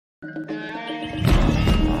All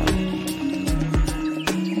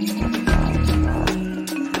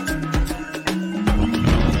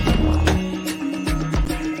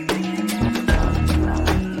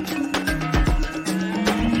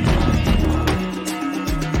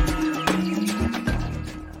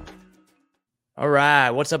right,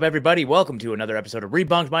 what's up, everybody? Welcome to another episode of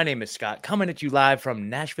Rebunked. My name is Scott, coming at you live from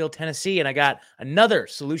Nashville, Tennessee, and I got another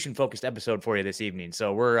solution-focused episode for you this evening.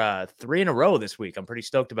 So we're 3 in a row this week. I'm pretty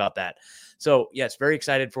stoked about that. So, yes, very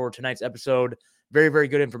excited for tonight's episode. Very, very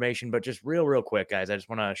good information, but just real quick, guys, I just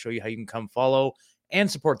want to show you how you can come follow and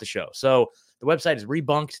support the show. So the website is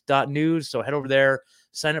rebunked.news, so head over there,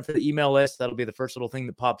 sign up for the email list. That'll be the first little thing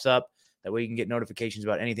that pops up. That way you can get notifications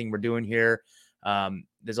about anything we're doing here.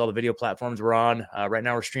 There's all the video platforms we're on. Right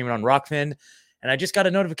now we're streaming on Rockfin, and I just got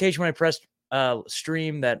a notification when I pressed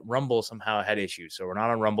stream that Rumble somehow had issues. So we're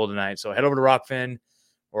not on Rumble tonight. So head over to Rockfin,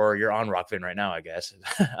 or you're on Rockfin right now, I guess.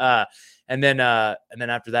 And then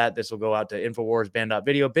after that, this will go out to Infowars,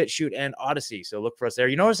 Band.video, BitChute, and Odyssey. So look for us there.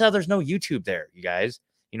 You notice how there's no YouTube there, you guys?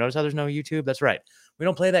 You notice how there's no YouTube? That's right. We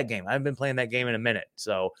don't play that game. I haven't been playing that game in a minute.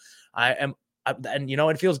 So and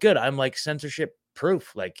it feels good. I'm like censorship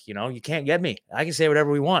proof. Like, you can't get me. I can say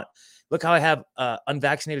whatever we want. Look how I have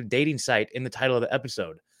unvaccinated dating site in the title of the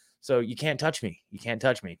episode. So you can't touch me. You can't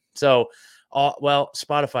touch me. So,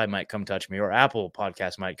 Spotify might come touch me, or Apple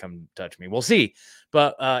Podcast might come touch me. We'll see.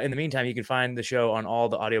 But in the meantime, you can find the show on all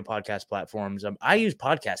the audio podcast platforms. I use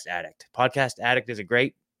Podcast Addict. Podcast Addict is a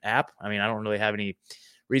great app. I mean, I don't really have any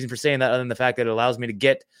reason for saying that other than the fact that it allows me to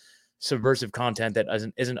get subversive content that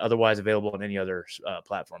isn't otherwise available on any other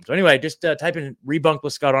platform. So anyway, just type in Rebunked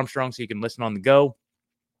with Scott Armstrong so you can listen on the go.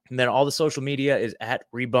 And then all the social media is at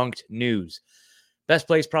Rebunked News. Best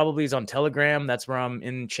place probably is on Telegram. That's where I'm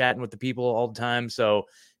in chatting with the people all the time. So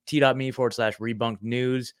t.me/Rebunked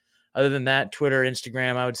News. Other than that, Twitter,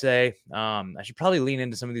 Instagram, I would say. I should probably lean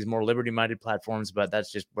into some of these more liberty-minded platforms, but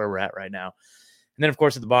that's just where we're at right now. And then, of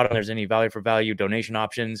course, at the bottom, there's any value for value donation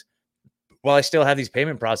options. Well, I still have these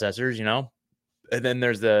payment processors, and then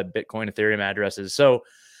there's the Bitcoin, Ethereum addresses. So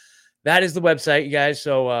that is the website, you guys.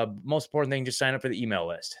 So most important thing, just sign up for the email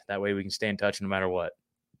list. That way we can stay in touch no matter what.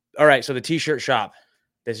 All right, so the t-shirt shop.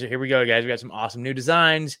 Here we go, guys. We got some awesome new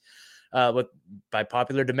designs by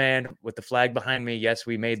popular demand with the flag behind me. Yes,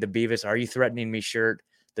 we made the Beavis Are You Threatening Me shirt,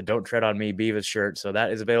 the Don't Tread on Me Beavis shirt. So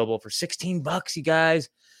that is available for $16, you guys.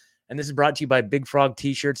 And this is brought to you by Big Frog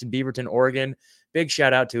T-shirts in Beaverton, Oregon. Big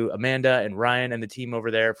shout out to Amanda and Ryan and the team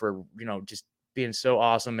over there for, just being so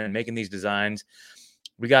awesome and making these designs.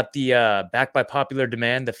 We got the backed by popular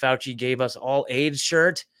demand, the Fauci Gave Us All AIDS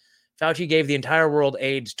shirt. Fauci gave the entire world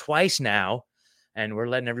AIDS twice now, and we're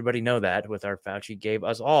letting everybody know that with our Fauci Gave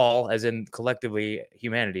Us All, as in collectively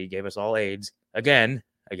humanity gave us all AIDS again,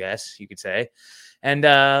 I guess you could say. And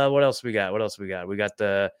what else we got? We got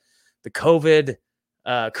the COVID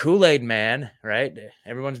Kool-Aid man, right?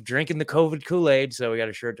 Everyone's drinking the COVID Kool-Aid, so we got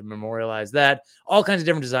a shirt to memorialize that. All kinds of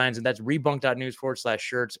different designs, and that's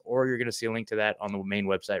rebunked.news/shirts, or you're going to see a link to that on the main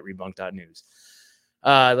website, rebunked.news.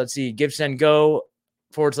 Let's see, Give, Send, Go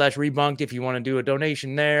 /rebunked if you want to do a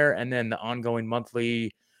donation there, and then the ongoing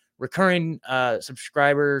monthly recurring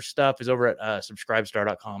subscriber stuff is over at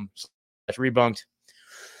subscribestar.com/rebunked.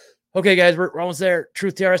 Okay, guys, we're almost there.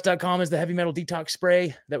 TruthTRS.com is the heavy metal detox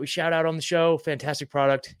spray that we shout out on the show. Fantastic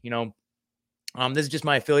product. This is just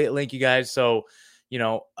my affiliate link, you guys. So, these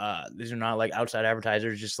are not like outside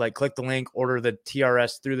advertisers. Just like click the link, order the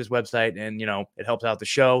TRS through this website, and, it helps out the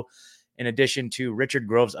show. In addition to Richard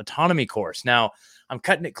Grove's autonomy course. Now, I'm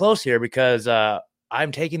cutting it close here because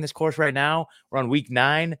I'm taking this course right now. We're on week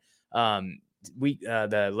 9.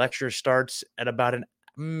 The lecture starts at about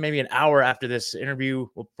maybe an hour after this interview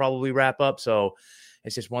will probably wrap up. So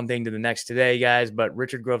it's just one thing to the next today, guys. But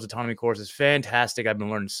Richard Grove's autonomy course is fantastic. I've been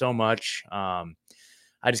learning so much. I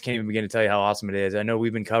just can't even begin to tell you how awesome it is. I know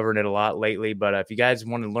we've been covering it a lot lately, but if you guys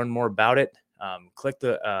want to learn more about it, click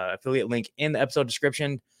the affiliate link in the episode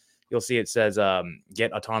description. You'll see it says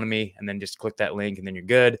get autonomy, and then just click that link, and then you're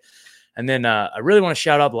good. And then I really want to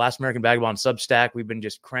shout out the Last American Vagabond Substack. We've been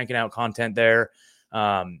just cranking out content there.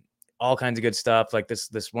 All kinds of good stuff, like this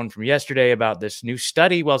one from yesterday about this new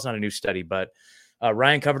study. Well, it's not a new study, but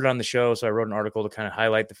Ryan covered it on the show. So I wrote an article to kind of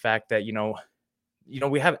highlight the fact that,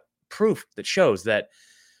 we have proof that shows that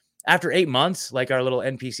after 8 months, like our little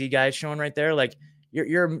NPC guy is showing right there, like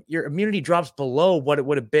your immunity drops below what it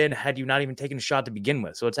would have been had you not even taken a shot to begin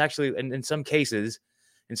with. So it's actually, in some cases,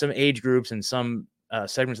 in some age groups and some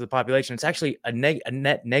segments of the population, it's actually a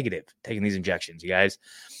net negative taking these injections, you guys.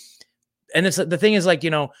 And it's the thing is, like,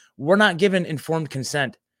 we're not given informed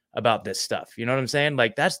consent about this stuff. You know what I'm saying?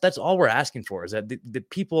 Like that's all we're asking for, is that the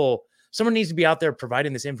people, someone needs to be out there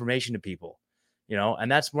providing this information to people,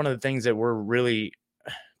 and that's one of the things that we're really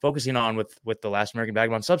focusing on with the Last American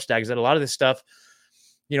Vagabond Substack, is that a lot of this stuff,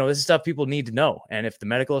 this is stuff people need to know. And if the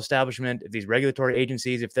medical establishment, if these regulatory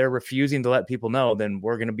agencies, if they're refusing to let people know, then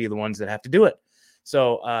we're going to be the ones that have to do it.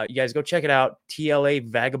 So you guys go check it out,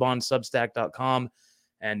 tlavagabondsubstack.com.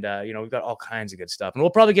 And, we've got all kinds of good stuff. And we'll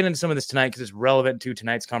probably get into some of this tonight because it's relevant to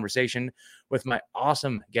tonight's conversation with my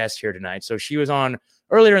awesome guest here tonight. So she was on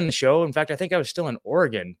earlier in the show. In fact, I think I was still in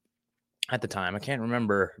Oregon at the time. I can't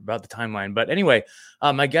remember about the timeline. But anyway,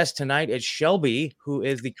 my guest tonight is Shelby, who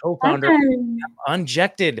is the co-founder of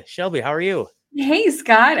Unvaccinated. Shelby, how are you? Hey,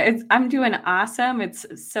 Scott. I'm doing awesome. It's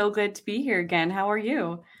so good to be here again. How are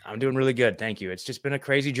you? I'm doing really good. Thank you. It's just been a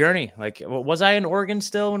crazy journey. Like, was I in Oregon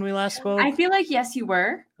still when we last spoke? I feel like, yes, you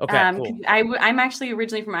were. Okay, cool. I'm actually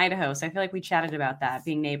originally from Idaho, so I feel like we chatted about that,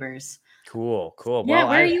 being neighbors. Cool. Yeah,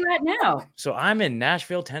 where are you at now? So I'm in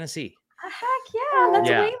Nashville, Tennessee. Heck yeah, that's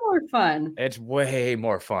way more fun. It's way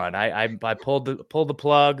more fun. I pulled the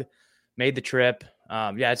plug, made the trip.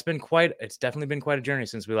 It's definitely been quite a journey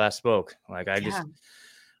since we last spoke. Like I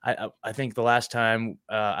think the last time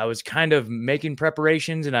I was kind of making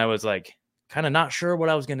preparations, and I was like kind of not sure what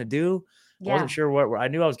I was going to do. I wasn't sure what I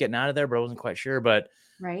knew I was getting out of there, but I wasn't quite sure. But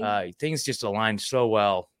things just aligned so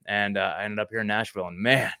well, and I ended up here in Nashville, and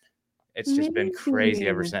man, it's just been crazy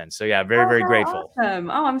ever since. So yeah, very, very grateful.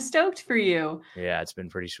 Awesome. Oh, I'm stoked for you. Yeah, it's been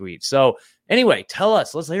pretty sweet. So anyway,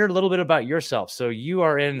 let's hear a little bit about yourself. So you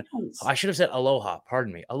are in, I should have said aloha,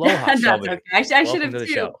 pardon me. Aloha, Shelby. Okay. I should have too.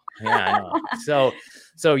 Show. Yeah, I know.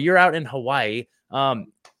 So you're out in Hawaii.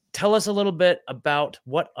 Tell us a little bit about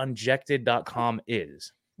what unjected.com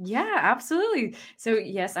is. Yeah, absolutely. So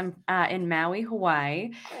yes, I'm in Maui, Hawaii.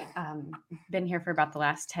 Been here for about the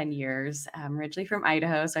last 10 years. I'm originally from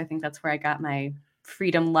Idaho, so I think that's where I got my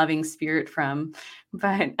freedom-loving spirit from.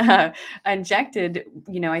 But Unjected,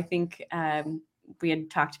 I think we had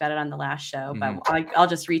talked about it on the last show, but I'll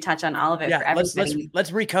just retouch on all of it for everybody.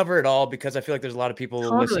 Let's recover it all, because I feel like there's a lot of people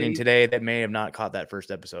listening today that may have not caught that first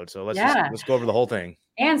episode. So let's go over the whole thing.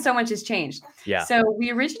 And so much has changed. Yeah. So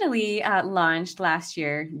we originally launched last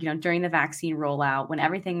year, during the vaccine rollout, when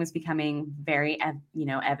everything was becoming very,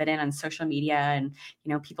 evident on social media, and,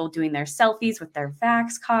 people doing their selfies with their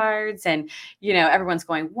vax cards, and, everyone's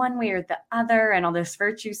going one way or the other, and all this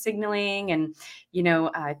virtue signaling, and,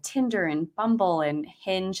 Tinder and Bumble and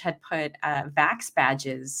Hinge had put vax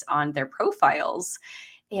badges on their profiles.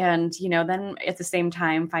 And, then at the same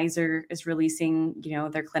time, Pfizer is releasing,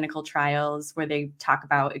 their clinical trials where they talk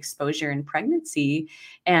about exposure in pregnancy,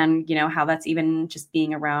 and, how that's even just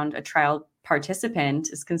being around a trial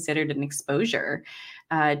participant is considered an exposure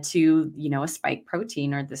to, a spike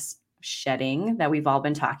protein, or this shedding that we've all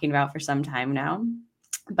been talking about for some time now.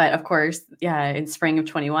 But of course, in spring of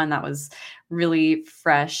 21, that was really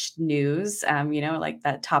fresh news. Like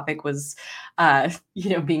that topic was,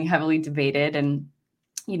 being heavily debated. And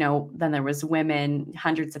then there was women,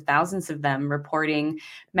 hundreds of thousands of them, reporting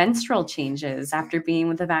menstrual changes after being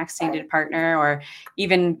with a vaccinated partner, or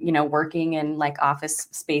even, working in like office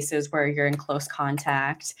spaces where you're in close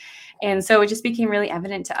contact. And so it just became really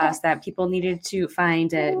evident to us that people needed to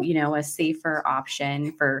find a safer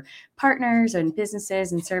option for partners and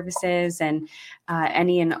businesses and services, and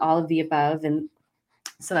any and all of the above. And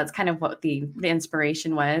so that's kind of what the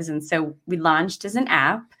inspiration was. And so we launched as an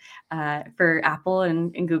app for Apple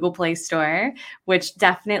and Google Play Store, which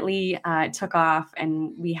definitely took off.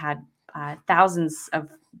 And we had thousands of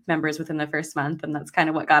members within the first month. And that's kind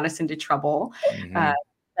of what got us into trouble.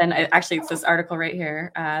 And actually, it's this article right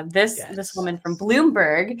here. This woman from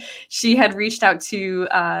Bloomberg, she had reached out to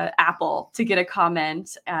Apple to get a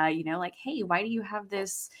comment, like, hey, why do you have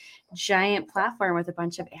this giant platform with a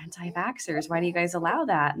bunch of anti-vaxxers? Why do you guys allow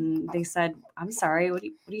that? And they said, I'm sorry, what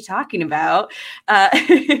are you talking about?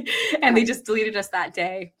 And they just deleted us that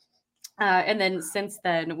day. And then since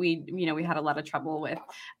then, we had a lot of trouble with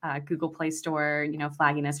Google Play Store,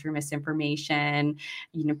 flagging us for misinformation,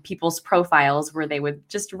 people's profiles where they would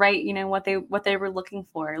just write, what they were looking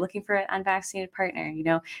for an unvaccinated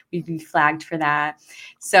partner, we'd be flagged for that.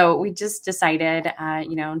 So we just decided,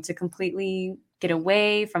 to completely get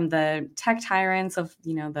away from the tech tyrants of,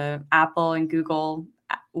 the Apple and Google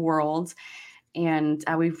world. And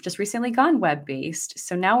we've just recently gone web-based.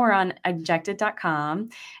 So now we're on unjected.com.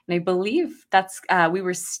 And I believe that's, we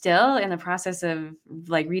were still in the process of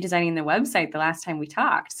like redesigning the website the last time we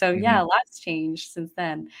talked. So yeah, a lot's changed since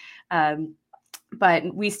then.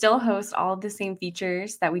 But we still host all of the same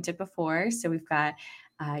features that we did before. So we've got,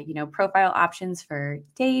 profile options for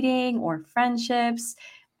dating or friendships,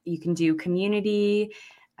 You can do community.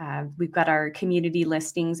 We've got our community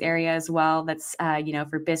listings area as well. That's,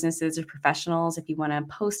 for businesses or professionals, if you want to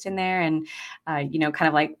post in there and, kind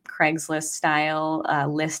of like Craigslist style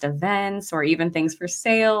list events or even things for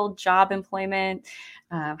sale, job employment,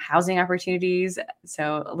 housing opportunities.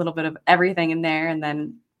 So a little bit of everything in there. And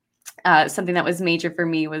then something that was major for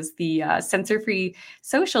me was the censor-free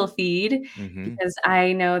social feed, because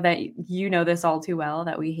I know that you know this all too well,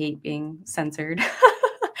 that we hate being censored.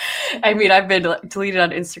 I mean, I've been deleted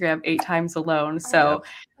on Instagram 8 times alone. So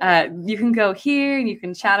you can go here and you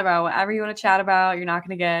can chat about whatever you want to chat about. You're not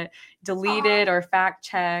going to get deleted or fact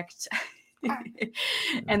checked.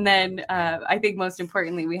 And then I think most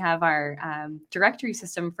importantly, we have our directory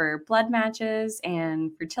system for blood matches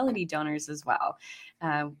and fertility donors as well.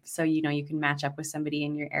 So, you can match up with somebody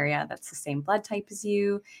in your area that's the same blood type as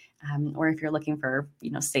you. Or if you're looking for,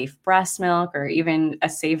 safe breast milk or even a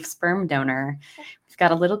safe sperm donor, we've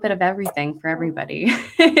got a little bit of everything for everybody.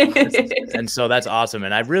 And so that's awesome.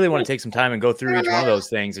 And I really want to take some time and go through each one of those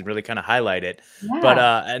things and really kind of highlight it. Yeah. But,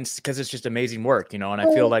 and because it's just amazing work, and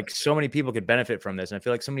I feel like so many people could benefit from this. And I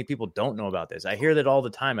feel like so many people don't know about this. I hear that all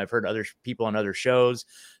the time. I've heard other people on other shows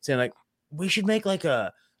saying like, we should make like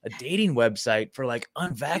a dating website for like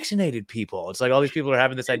unvaccinated people. It's like all these people are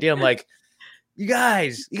having this idea. I'm like, you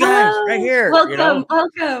guys, right here.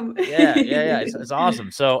 Welcome. Yeah. It's awesome.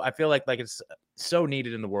 So I feel like it's so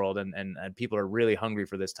needed in the world, and people are really hungry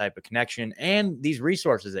for this type of connection and these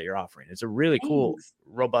resources that you're offering. It's a really cool,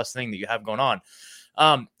 robust thing that you have going on.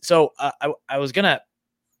 So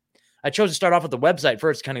I chose to start off with the website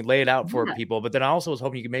first, kind of lay it out for people, but then I also was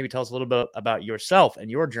hoping you could maybe tell us a little bit about yourself and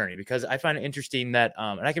your journey, because I find it interesting that,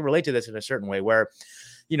 and I can relate to this in a certain way where,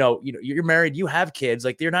 you're married, you have kids,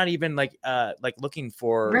 like they're not even like looking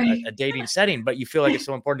for a dating setting, but you feel like it's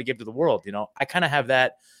so important to give to the world. I kind of have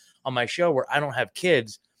that on my show where I don't have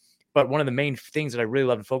kids, but one of the main things that I really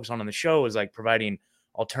love to focus on the show is like providing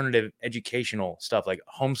alternative educational stuff, like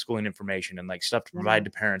homeschooling information and like stuff to provide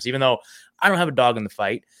to parents, even though I don't have a dog in the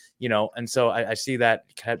fight, and so I see that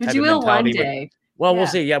type of mentality. One day. We'll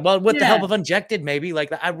see. Yeah. Well, with the help of Unjected, maybe,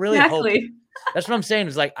 like I really hope. That's what I'm saying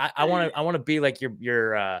is like, I want to be like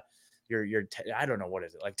your I don't know, what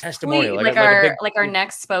is it, like testimonial, like our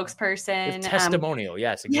next spokesperson, testimonial.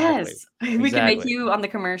 Yes, exactly. Yes, we can make you on the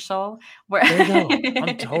commercial. There you go.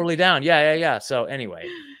 I'm totally down. Yeah. So anyway,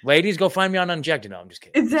 ladies, go find me on Unjected. No, I'm just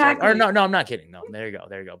kidding. Exactly. Or no, I'm not kidding. No, there you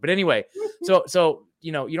go. But anyway, so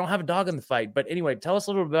you don't have a dog in the fight. But anyway, tell us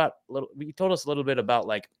a little bit about. You told us a little bit about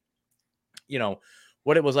like,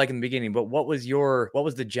 what it was like in the beginning, but what was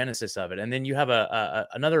the genesis of it? And then you have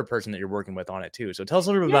another person that you're working with on it too. So tell us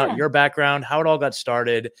a little bit about your background, how it all got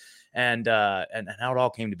started, and how it all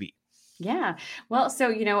came to be. Yeah. Well,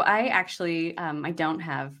 so, I actually, I don't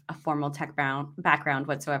have a formal tech background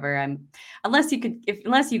whatsoever. Unless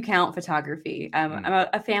you count photography. I'm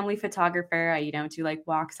a family photographer. I, do like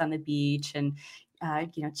walks on the beach and,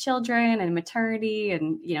 children and maternity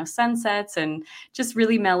and, sunsets and just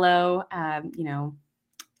really mellow,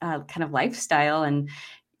 kind of lifestyle. And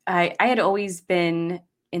I had always been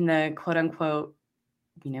in the quote unquote,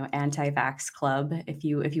 anti-vax club, if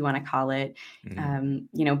you want to call it.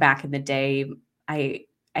 Back in the day, I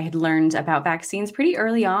had learned about vaccines pretty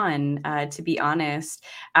early on, to be honest,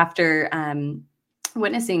 after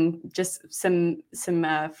witnessing just some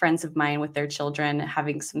friends of mine with their children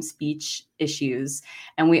having some speech issues.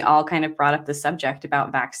 And we all kind of brought up the subject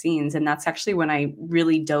about vaccines. And that's actually when I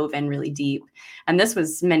really dove in really deep. And this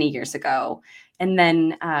was many years ago. And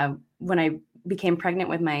then when I became pregnant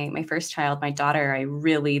with my first child, my daughter,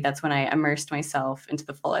 that's when I immersed myself into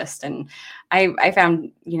the fullest. And I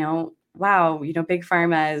found, wow, big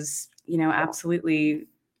pharma is, absolutely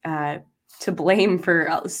to blame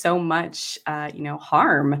for so much,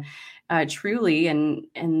 harm, truly,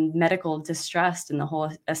 and medical distrust in the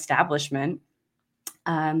whole establishment.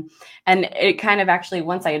 And it kind of actually,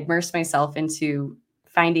 once I immersed myself into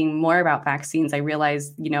finding more about vaccines, I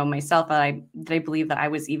realized, myself, that I believe that I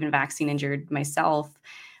was even vaccine injured myself.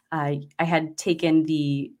 I had taken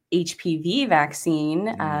the HPV vaccine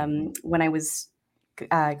when I was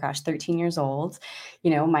 13 years old.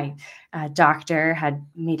 My doctor had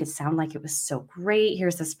made it sound like it was so great.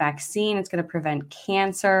 Here's this vaccine. It's going to prevent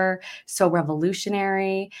cancer. So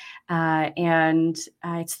revolutionary. And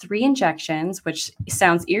it's 3 injections, which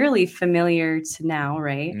sounds eerily familiar to now,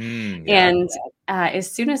 right? And as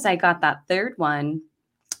soon as I got that 3rd one,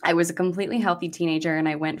 I was a completely healthy teenager, and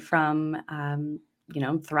I went from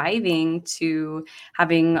thriving to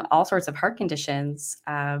having all sorts of heart conditions.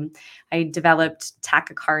 I developed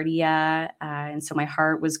tachycardia, and so my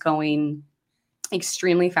heart was going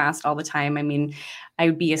extremely fast all the time. I mean, I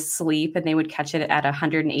would be asleep and they would catch it at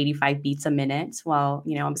 185 beats a minute while,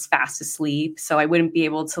 I was fast asleep. So I wouldn't be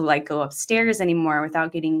able to like go upstairs anymore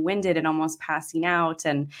without getting winded and almost passing out.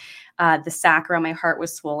 And the sac around my heart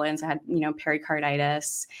was swollen. So I had,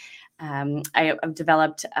 pericarditis. I've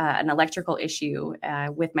developed an electrical issue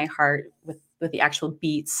with my heart, with the actual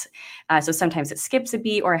beats. So sometimes it skips a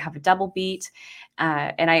beat or I have a double beat.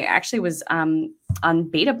 And I actually was on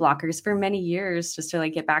beta blockers for many years just to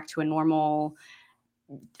like get back to a normal,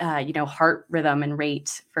 heart rhythm and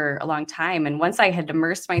rate for a long time. And once I had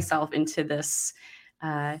immersed myself into this,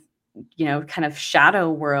 kind of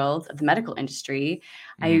shadow world of the medical industry,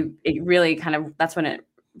 it really kind of, that's when it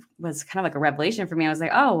was kind of like a revelation for me. I was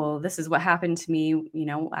like, oh, well, this is what happened to me,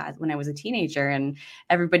 when I was a teenager, and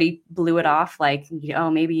everybody blew it off like, oh,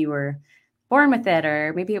 maybe you were born with it,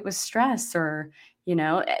 or maybe it was stress, or,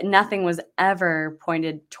 nothing was ever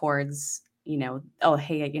pointed towards, oh,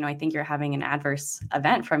 hey, I think you're having an adverse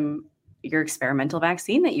event from your experimental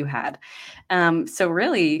vaccine that you had. So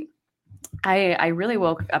really, I really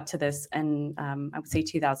woke up to this, and I would say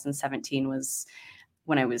 2017 was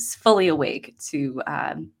when I was fully awake to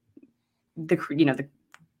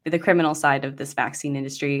the criminal side of this vaccine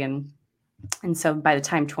industry. And so by the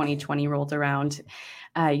time 2020 rolled around,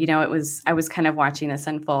 I was kind of watching this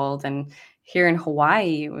unfold. And here in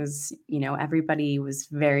Hawaii, it was, everybody was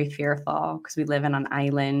very fearful because we live in an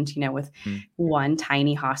island, with one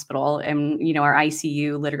tiny hospital. And, our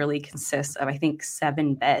ICU literally consists of, I think,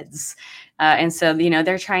 7 beds. And so,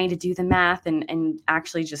 they're trying to do the math and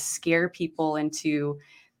actually just scare people into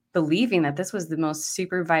believing that this was the most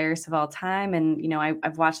super virus of all time. And,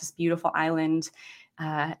 I've watched this beautiful island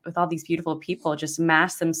with all these beautiful people just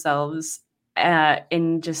mass themselves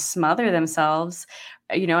and just smother themselves,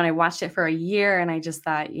 and I watched it for a year, and I just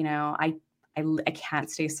thought, I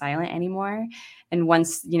can't stay silent anymore. And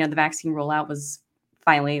once, the vaccine rollout was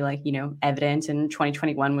finally like, evident, and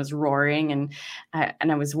 2021 was roaring, and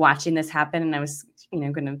I was watching this happen, and I was,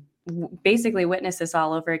 going to basically witness this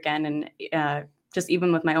all over again. And just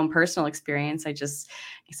even with my own personal experience, I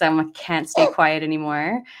can't stay quiet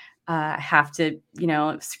anymore. I have to,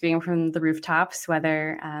 scream from the rooftops,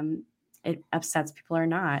 whether it upsets people or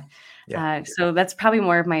not. Yeah. So that's probably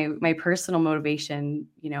more of my personal motivation,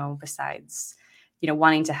 besides,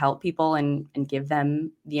 wanting to help people and give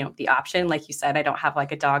them, the option. Like you said, I don't have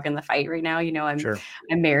like a dog in the fight right now. I'm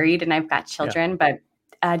married and I've got children, but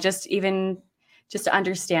just to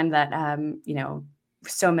understand that,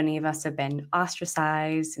 so many of us have been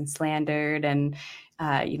ostracized and slandered and,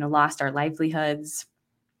 lost our livelihoods,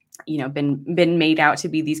 been made out to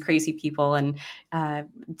be these crazy people. And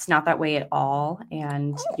it's not that way at all.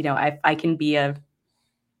 And, I can be a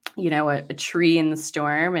tree in the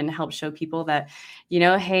storm and help show people that,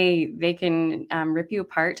 hey, they can rip you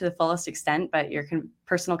apart to the fullest extent, but your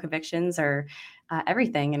personal convictions are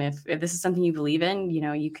everything. And if this is something you believe in,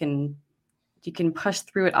 you can push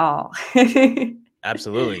through it all.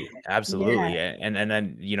 Absolutely. Yeah. And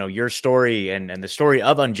then, your story and the story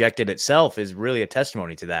of Unjected itself is really a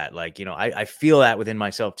testimony to that. Like, I feel that within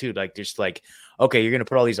myself too. Like, just like, okay, you're going to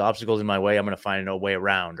put all these obstacles in my way. I'm going to find a way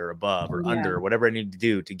around or above or under or whatever I need to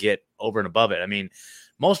do to get over and above it. I mean,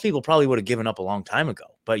 most people probably would have given up a long time ago,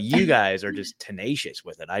 but you guys are just tenacious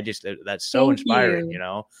with it. That's so inspiring,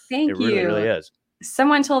 Thank you. It really is.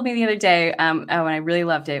 Someone told me the other day, and I really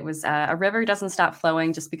loved it, was a river doesn't stop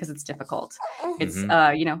flowing just because it's difficult. It's,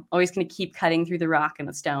 always going to keep cutting through the rock and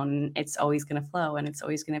the stone. And it's always going to flow, and it's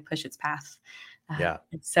always going to push its path.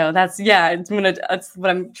 So that's what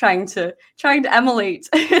I'm trying to emulate.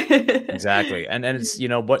 Exactly. And it's,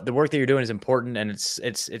 what the work that you're doing is important, and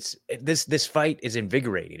this fight is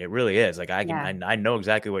invigorating. It really is. Like I know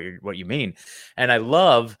exactly what you mean. And I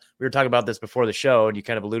love, we were talking about this before the show and you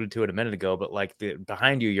kind of alluded to it a minute ago, but like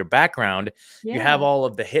behind you, your background, you have all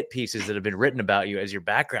of the hit pieces that have been written about you as your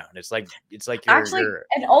background. It's like you're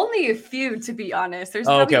and only a few, to be honest. There's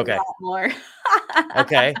probably a lot more.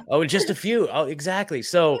 Okay. Oh, just a few. Oh, exactly.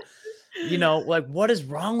 So, like, what is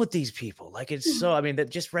wrong with these people? Like, it's so, I mean,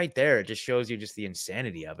 that just right there, it just shows you just the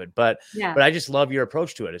insanity of it. But I just love your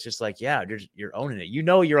approach to it. It's just like, you're owning it.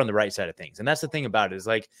 You're on the right side of things. And that's the thing about it, is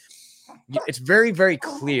like, it's very, very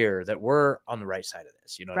clear that we're on the right side of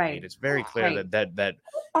this. You know what I mean? It's very clear that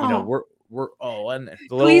we're and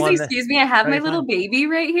the little Please one, excuse me. I have my little baby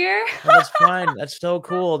right here. No, that's fine. That's so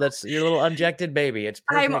cool. That's your little Unjected baby. It's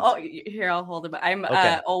perfect. Here, I'll hold it. I'm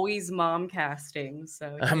always mom casting.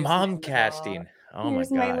 So mom casting. Oh my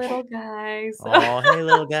Here's my gosh. little guys. Oh, hey,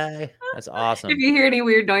 little guy. That's If awesome. you hear any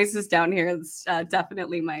weird noises down here, it's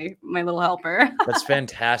definitely my little helper. That's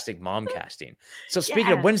fantastic mom casting. So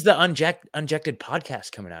speaking of, Yeah. when's the Unjected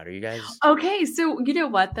podcast coming out? Are you guys? Okay, so you know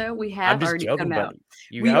what though? We I'm have just already come joking, but out.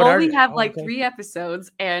 you We have only already. have Oh, like okay. 3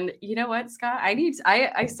 episodes, and you know what, Scott?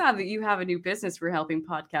 I saw that you have a new business for helping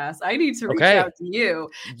podcasts. I need to reach Okay. out to you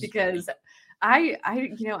because I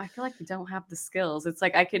feel like I don't have the skills. It's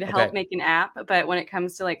like I could help Okay. make an app, but when it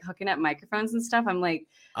comes to like hooking up microphones and stuff, I'm like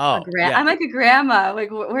Oh, yeah. I'm like a grandma. Like,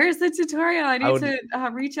 where's the tutorial? I I need would to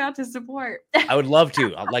reach out to support. I would love to.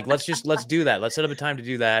 Like, let's do that. Let's set up a time to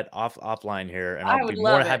do that offline here, and I'll I be would more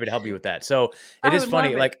love than it. happy to help you with that. So it I is would funny.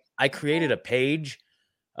 love it. Like I created a page.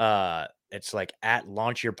 It's like at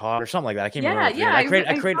Launch Your Pod or something like that. I can't remember Yeah, what to do. yeah.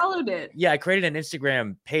 I I created. followed it. Yeah, I created an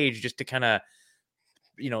Instagram page just to kind of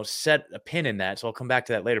set a pin in that. So I'll come back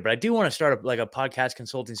to that later. But I do want to start a podcast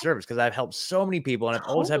consulting service because I've helped so many people, and I've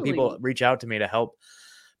always had people Totally. reach out to me to help.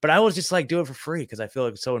 But I always just like do it for free because I feel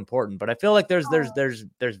like it's so important. But I feel like there's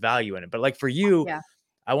value in it. But like for you, Yeah.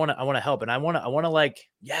 I want to help, and I want to like,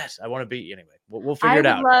 yes, I want to be anyway. We'll figure I it would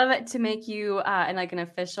out. love to make you an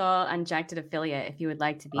official Unjected affiliate if you would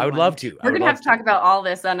like to I be would one. love to. I We're would gonna have love to to. talk about all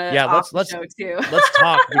this on Yeah, off the show too. let's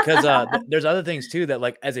talk because there's other things too that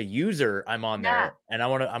like as a user I'm on Yeah, there and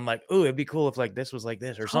I'm like, oh, it'd be cool if like this was like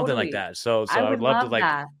this or something like totally. that. So I I would would love to love like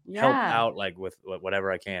that. help Yeah. out like with whatever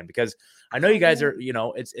I can because I know you guys Yeah.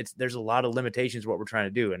 are it's there's a lot of limitations what we're trying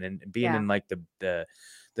to do and being Yeah. in like the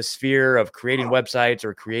sphere of creating websites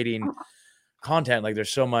or creating content, like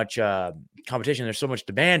there's so much competition, there's so much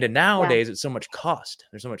demand, and Yeah. nowadays it's so much cost.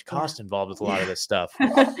 There's so much Yeah. cost involved with a lot of Yeah. this stuff.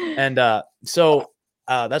 And so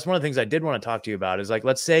that's one of the things I did want to talk to you about is like,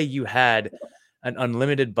 let's say you had an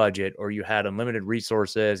unlimited budget or you had unlimited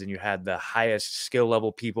resources and you had the highest skill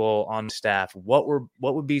level people on staff. What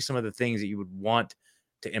would be some of the things that you would want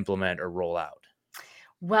to implement or roll out?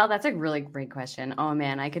 Well, that's a really great question. Oh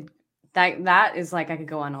man, that is like I could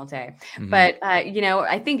go on all day. Mhm. But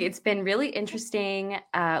I think it's been really interesting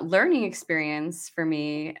learning experience for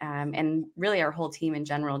me and really our whole team in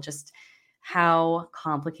general, just how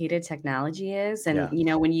complicated technology is. And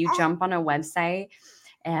Yeah. when you jump on a website,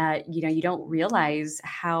 you don't realize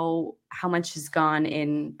how much has gone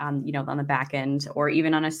in on the back end or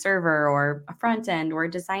even on a server or a front end or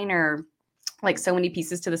a designer, like so many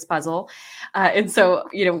pieces to this puzzle. And so,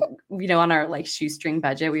 on our like shoestring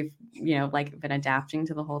budget, we've, like been adapting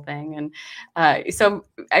to the whole thing. And so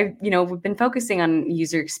we've been focusing on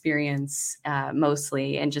user experience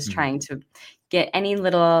mostly and just Mhm. trying to get any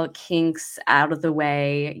little kinks out of the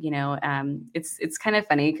way. It's kind of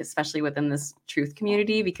funny, especially within this truth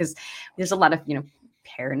community, because there's a lot of,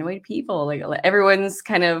 paranoid people. Like everyone's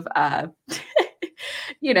kind of,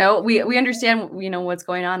 we understand, what's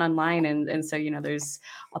going on online. And so, there's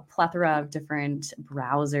a plethora of different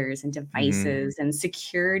browsers and devices and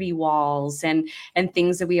security walls and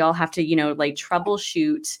things that we all have to, like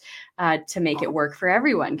troubleshoot to make it work for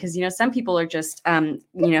everyone. Cause, some people are just,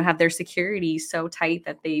 have their security so tight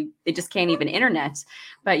that they just can't even internet,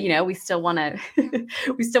 but, we still want to,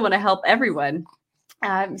 we still want to help everyone.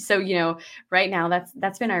 So, right now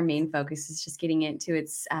that's been our main focus, is just getting it to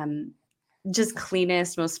its, just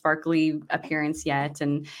cleanest, most sparkly appearance yet.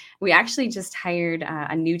 And we actually just hired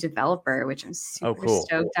a new developer, which I'm super Cool.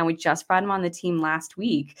 stoked on. We just brought him on the team last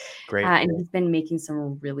week. Great. And he's been making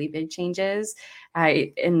some really big changes.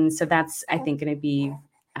 And so that's, I think, going to be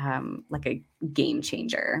like a game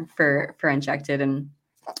changer for Injected. And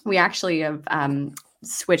we actually have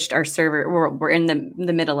switched our server. We're in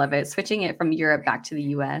the middle of it, switching it from Europe back to the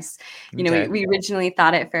US. Okay. We originally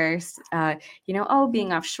thought at first,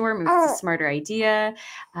 being offshore, maybe it's a smarter idea.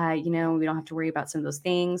 We don't have to worry about some of those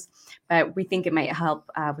things, but we think it might help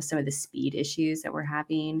with some of the speed issues that we're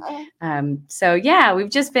having. So yeah, we've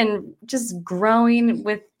just been growing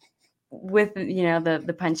with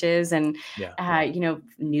the punches and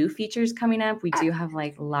new features coming up. We do have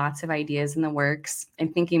like lots of ideas in the works.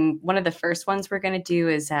 I'm thinking one of the first ones we're going to do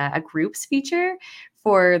is a groups feature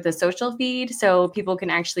for the social feed, so people can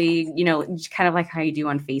actually, kind of like how you do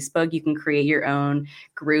on Facebook, you can create your own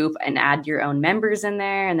group and add your own members in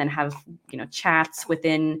there and then have chats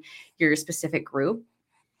within your specific group.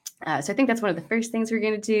 So I think that's one of the first things we're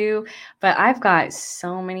going to do, but I've got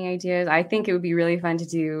so many ideas. I think it would be really fun to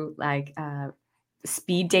do like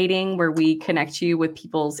speed dating where we connect you with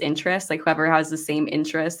people's interests, like whoever has the same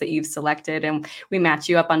interests that you've selected, and we match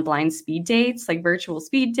you up on blind speed dates, like virtual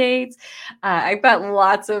speed dates. I've got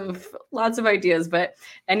lots of ideas, but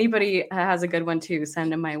anybody has a good one too,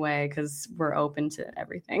 send them my way because we're open to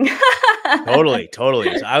everything. Totally.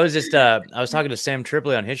 So I was just I was talking to Sam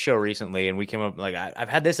Tripoli on his show recently, and we came up like I've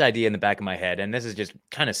had this idea in the back of my head, and this is just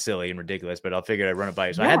kind of silly and ridiculous, but I'll figure I'd run it by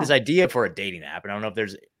you. So I had this idea for a dating app, and I don't know if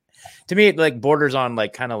there's, to me, it like borders on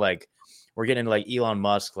like kind of like we're getting into like Elon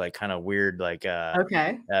Musk, like kind of weird, like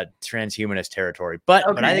transhumanist territory.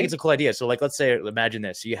 But I think it's a cool idea. So like, let's say, imagine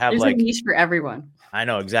this. So you have there's like a niche for everyone. I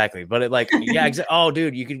know exactly, but it like oh,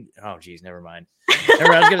 dude, you can. Oh, geez, never mind.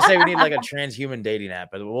 I was gonna say we need like a transhuman dating app,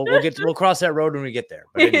 but we'll cross that road when we get there.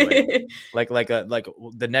 But anyway, like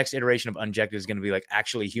the next iteration of Unjected is gonna be like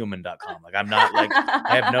actuallyhuman.com. Like I'm not like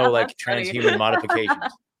I have no like transhuman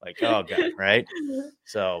modifications. Like, oh god, right?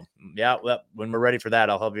 So yeah, well, when we're ready for that,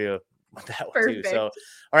 I'll help you with that one too. So all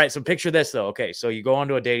right, so picture this though. Okay, so you go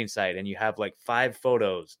onto a dating site and you have like 5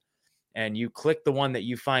 photos, and you click the one that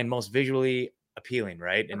you find most visually appealing,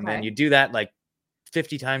 right? And then you do that like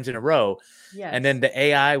 50 times in a row. Yes. And then the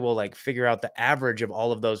AI will like figure out the average of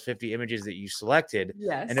all of those 50 images that you selected.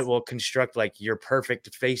 Yes. And it will construct like your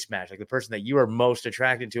perfect face match, like the person that you are most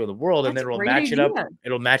attracted to in the world. And then it will match it up.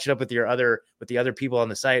 It'll match it up with the other people on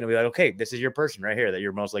the site and be like, okay, this is your person right here that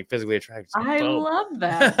you're most like physically attracted to. I love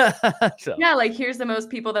that. So. Yeah. Like here's the most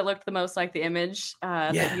people that looked the most like the image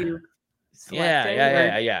that you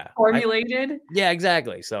formulated.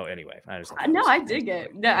 Exactly. So anyway, I dig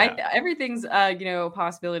it. No, everything's a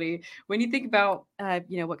possibility when you think about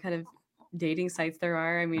what kind of dating sites there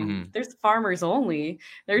are. I mean, there's farmers only.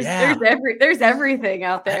 There's everything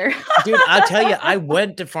out there. Dude, I'll tell you, I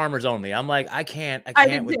went to farmers only. I'm like, I can't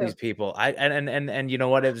with these people. And you know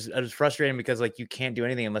what? It was frustrating because like you can't do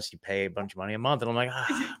anything unless you pay a bunch of money a month. And I'm like,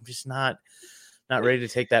 I'm just not ready to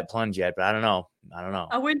take that plunge yet, but I don't know.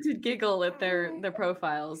 I went to giggle at their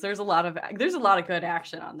profiles. There's a lot of good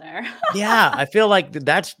action on there. Yeah, I feel like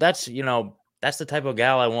that's that's the type of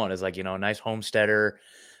gal I want, is like, a nice homesteader,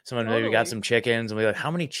 someone maybe got some chickens, and be like,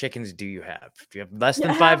 how many chickens do you have? If you have less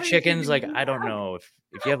than 5 chickens, like I don't know. If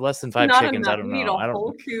you have less than 5 chickens, I don't know. You need a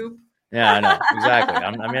whole coop. Yeah, I know exactly.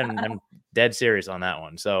 I'm dead serious on that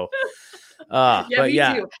one. So. Me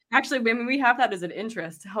too. Actually, we have that as an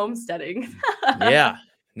interest, homesteading. Yeah,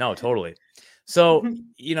 no, totally. So,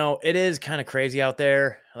 it is kind of crazy out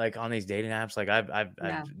there, like on these dating apps. Like I've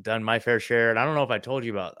done my fair share, and I don't know if I told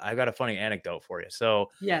you about. I've got a funny anecdote for you. So,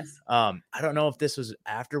 yes, I don't know if this was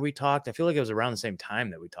after we talked. I feel like it was around the same time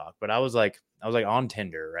that we talked, but I was like on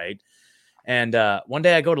Tinder, right? And one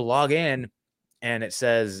day I go to log in. And it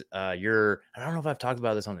says, I don't know if I've talked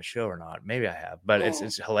about this on the show or not. Maybe I have, but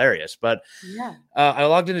it's hilarious. But I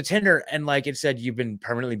logged into Tinder and like it said, you've been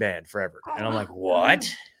permanently banned forever. And I'm like,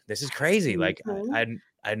 what? This is crazy. Like I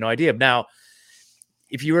had no idea. Now,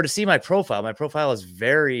 if you were to see my profile is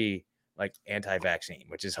very like anti-vaccine,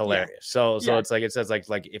 which is hilarious. So it's like, it says like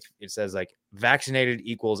if it says like vaccinated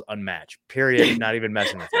equals unmatched, period, not even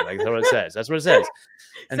messing with it. Like that's what it says. That's what it says.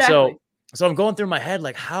 And exactly. So I'm going through my head,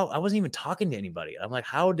 like how I wasn't even talking to anybody. I'm like,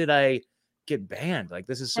 how did I get banned? Like,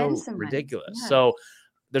 this is so ridiculous. Yeah. So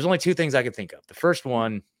there's only 2 things I could think of. The first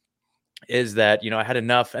one is that, I had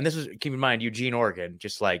enough, and this was, keep in mind, Eugene, Oregon,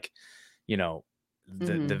 just like,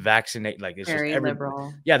 the vaccinate, like it's very just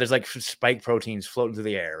liberal. Yeah. There's like spike proteins floating through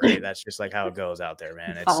the air, right? That's just like how it goes out there,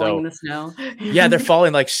 man. It's falling in the snow. Yeah. They're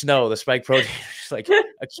falling like snow. The spike protein is like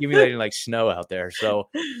accumulating like snow out there. So,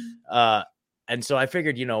 and so I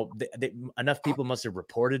figured, enough people must have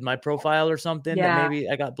reported my profile or something that maybe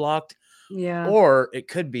I got blocked. Yeah. Or it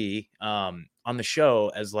could be on the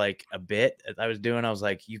show as like a bit I was doing. I was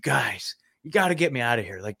like, you guys, you got to get me out of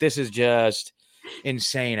here. Like, this is just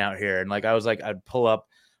insane out here. And like, I was like, I'd pull up,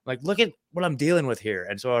 like, look at what I'm dealing with here.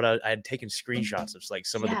 And so I had taken screenshots of like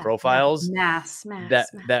some of the profiles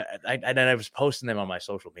that I was posting them on my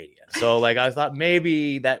social media. So like, I thought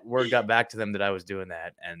maybe that word got back to them that I was doing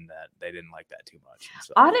that and that they didn't like that too much.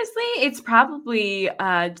 So, honestly, it's probably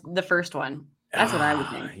the first one. That's what I would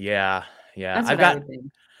think. Yeah.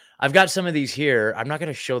 I've got some of these here. I'm not going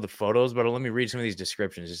to show the photos, but let me read some of these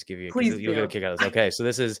descriptions just to give you, you'll get a kick out of this. Okay. So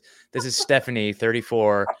this is Stephanie,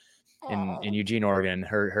 34. In Eugene, Oregon.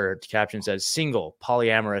 Her caption says, single,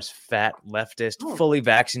 polyamorous, fat, leftist, fully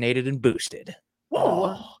vaccinated and boosted.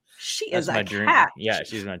 Whoa, she is a catch. Yeah,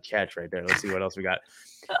 she's my catch right there. Let's see what else we got.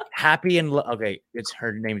 Happy and okay, it's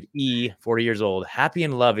her name is E, 40 years old. Happy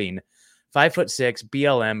and loving, 5'6",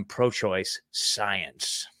 BLM, pro-choice,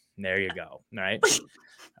 science. There you go.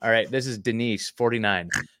 All right. This is Denise, 49.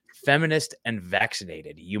 feminist and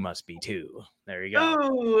vaccinated. You must be too. There you go.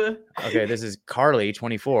 Oh, Okay, this is Carly,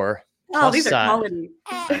 24. these are quality.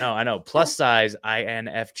 I know. Plus size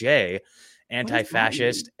INFJ,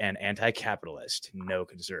 anti-fascist mean? and anti-capitalist. No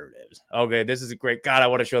conservatives. Okay, this is a great. God, I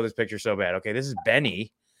want to show this picture so bad. Okay, this is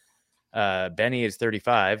Benny. Benny is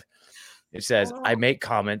 35. It says, I make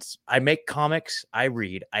comics, I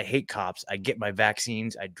read, I hate cops, I get my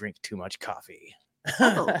vaccines, I drink too much coffee.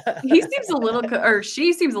 He seems a little, or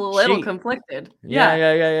she seems a little conflicted.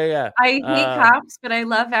 Yeah. I hate cops, but I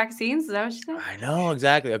love vaccines. Is that what she said? I know,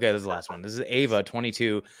 exactly. Okay, this is the last one. This is Ava,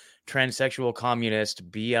 22, transsexual, communist,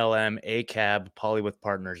 BLM, ACAB, poly with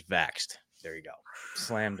partners, vaxxed. There you go.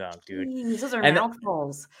 Slam dunk, dude. Jeez, those are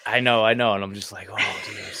mouthfuls. I know. And I'm just like, oh,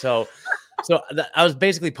 dude. So I was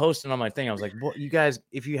basically posting on my thing. I was like, well, you guys,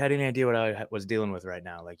 if you had any idea what I was dealing with right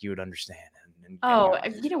now, like you would understand.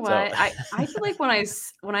 You know what? I feel like when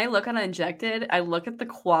I look on Unjected, I look at the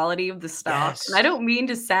quality of the stock. Yes. And I don't mean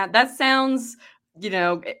to sound, that sounds,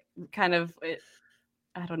 kind of,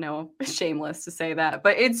 I don't know, shameless to say that,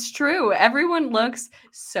 but it's true. Everyone looks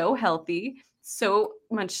so healthy, so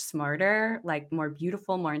much smarter, like more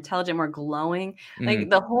beautiful, more intelligent, more glowing. Like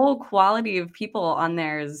the whole quality of people on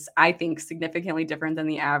there is, I think, significantly different than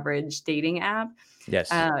the average dating app. Yes.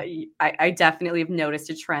 I definitely have noticed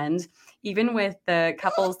a trend, even with the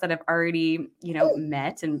couples that have already,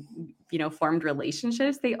 met and, formed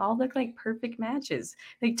relationships. They all look like perfect matches,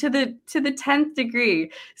 like to the 10th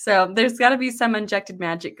degree. So there's got to be some injected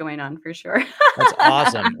magic going on for sure. That's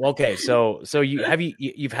awesome. Okay. So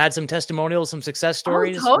you've had some testimonials, some success stories?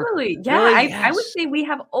 Oh, totally. Yeah. Really? Yes. I would say we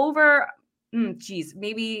have over,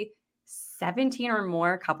 maybe 17 or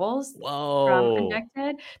more couples from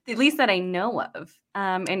Injected, at least that I know of.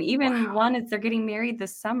 And even one is they're getting married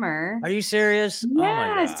this summer. Are you serious? Yeah.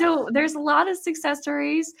 Oh my God. So there's a lot of success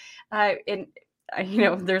stories. And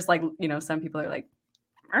there's like, some people are like,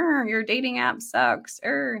 your dating app sucks.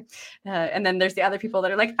 And then there's the other people that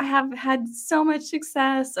are like, I have had so much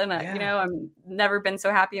success and I've never been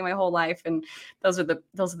so happy in my whole life. And those are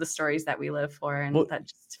the stories that we live for and that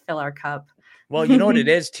just fill our cup. Well, you know what it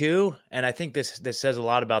is too, and I think this says a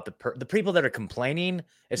lot about the people that are complaining.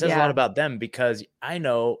 It says a lot about them because I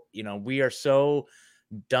know, we are so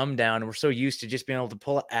dumbed down and we're so used to just being able to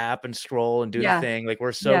pull an app and scroll and do the thing. Like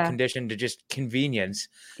we're so conditioned to just convenience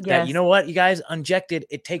that, you know what, you guys, Unjected,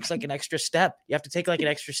 it takes like an extra step. You have to take like an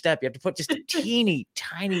extra step. You have to put just a teeny,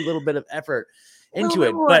 tiny little bit of effort into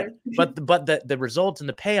it. But the results and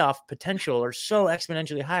the payoff potential are so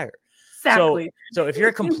exponentially higher. Exactly. So if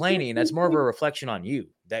you're complaining, that's more of a reflection on you,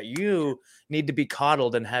 that you need to be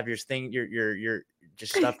coddled and have your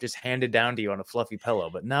just stuff just handed down to you on a fluffy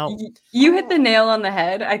pillow. But no, you hit the nail on the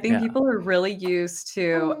head. I think people are really used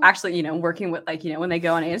to actually, working with when they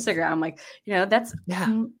go on Instagram, like, that's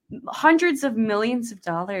hundreds of millions of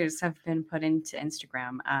dollars have been put into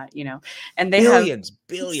Instagram, and they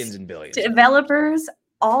billions and billions. Developers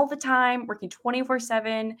all the time, working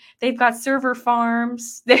 24/7. They've got server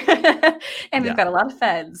farms and they've got a lot of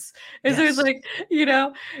feds. And so it's like,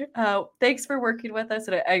 thanks for working with us.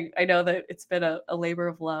 And I know that it's been a labor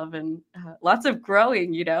of love and lots of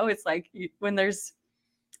growing, it's like when there's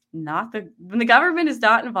when the government is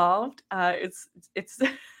not involved, it's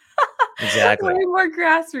exactly way more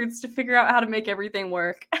grassroots to figure out how to make everything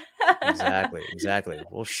work. Exactly.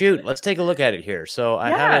 Well, shoot, let's take a look at it here. So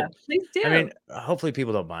I have it. Please do. I mean, hopefully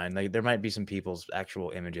people don't mind. Like there might be some people's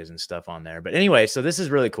actual images and stuff on there. But anyway, so this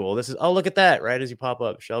is really cool. This is, look at that, right as you pop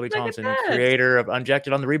up. Shelby Thomson, creator of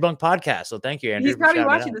Unjected on the Rebunked podcast. So thank you, Andrew. He's probably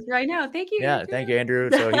watching this right now. Thank you. Yeah, Andrew. Thank you,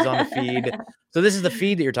 Andrew. So he's on the feed. So this is the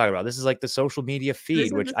feed that you're talking about. This is like the social media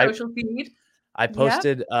feed, feed. I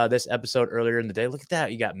posted this episode earlier in the day. Look at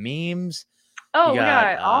that. You got memes. Oh, we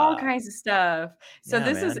got all kinds of stuff. So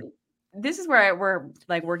this is where we're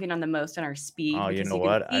like working on the most on our speed. Oh, you know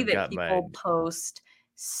what? See that people post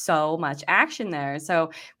so much action there.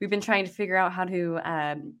 So we've been trying to figure out how to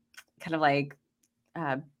kind of like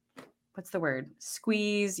what's the word?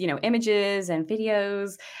 Squeeze, images and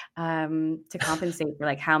videos to compensate for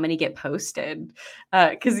like how many get posted.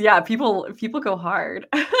 Because people go hard.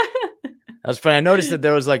 That was funny. I noticed that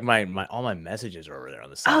there was like all my messages are over there on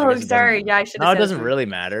the side. Oh, sorry. Yeah, I should. No, it doesn't really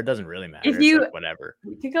matter. It doesn't really matter. If you like whatever,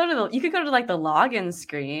 you could go to like the login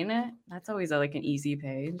screen. That's always like an easy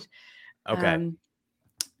page. Okay.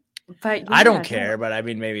 But I don't care. But I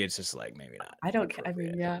mean, maybe it's just like maybe not. I don't care. I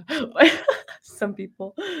mean, yeah. Some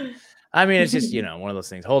people. I mean, it's just one of those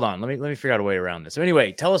things. Hold on. Let me figure out a way around this. So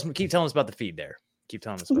anyway, keep telling us about the feed there. Keep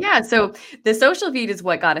telling the story. Yeah, so the social feed is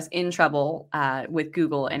what got us in trouble with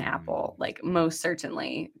Google and Apple, Mm. like most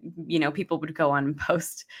certainly. People would go on and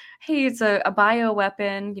post, hey, it's a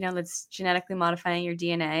bioweapon, that's genetically modifying your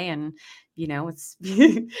DNA, and, it's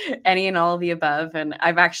any and all of the above. And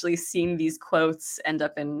I've actually seen these quotes end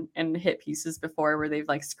up in hit pieces before where they've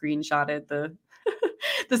like screenshotted the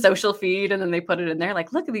the social feed and then they put it in there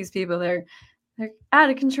like, look at these people, they're out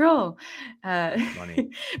of control. Funny.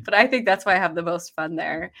 But I think that's why I have the most fun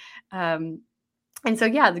there. And so,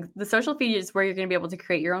 yeah, the social feed is where you're going to be able to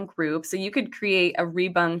create your own group. So you could create a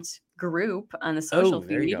Rebunked group on the social Oh,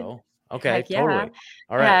 there you feed. go. Okay, Heck yeah. totally.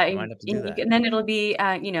 All right, I And, might have to do that. and then it'll be,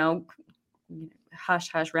 hush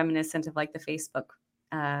hush reminiscent of like the Facebook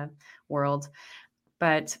world.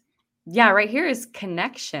 But yeah, right here is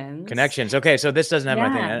connections. Connections. Okay, so this doesn't have my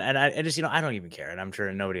thing, Yeah. and I just I don't even care, and I'm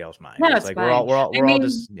sure nobody else minds. No, It's it's like fine. we're I all mean,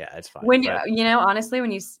 just it's fine. when But honestly,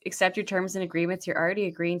 when you accept your terms and agreements, you're already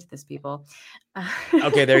agreeing to this, people.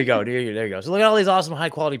 okay, there you go. There you go. So look at all these awesome, high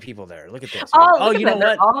quality people there. Look at this. Oh, look at You them. know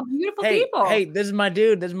They're what? all beautiful people. Hey, this is my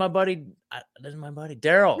dude. This is my buddy. This is my buddy,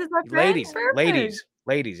 Daryl. This is my friend. Perfect.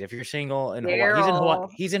 Ladies. If you're single in Hawaii, Daryl.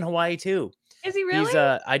 He's in Hawaii too. Is he really?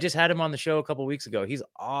 I just had him on the show a couple weeks ago. He's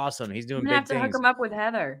awesome. He's doing I'm gonna big have to hook things. him up with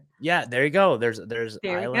Heather. Yeah, there you go. There's There we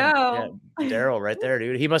Island. Yeah, go. Daryl right there,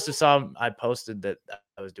 dude. He must have saw I posted that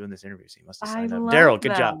I was doing this interview. So he must have I signed up. love Daryl,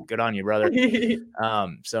 good that. job. Good on you, brother.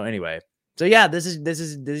 So anyway. So yeah,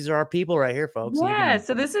 these are our people right here, folks. Yeah.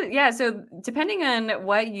 So depending on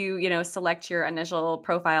what you select your initial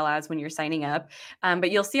profile as when you're signing up, but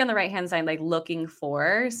you'll see on the right hand side like looking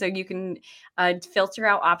for, so you can filter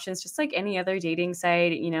out options just like any other dating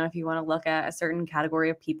site. If you want to look at a certain category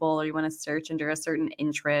of people or you want to search under a certain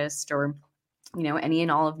interest or any and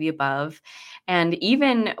all of the above. And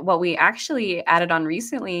even what we actually added on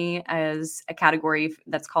recently as a category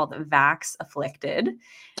that's called Vax Afflicted,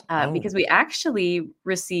 because we actually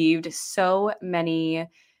received so many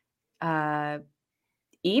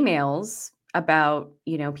emails about,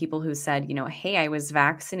 people who said, hey, I was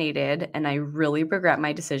vaccinated and I really regret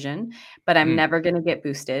my decision, but I'm never going to get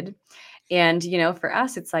boosted. And, for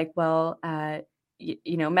us, it's like, well,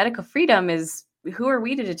 medical freedom is, who are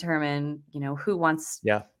we to determine, who wants,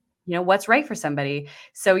 what's right for somebody.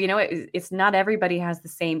 So, it's not everybody has the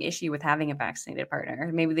same issue with having a vaccinated partner.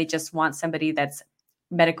 Maybe they just want somebody that's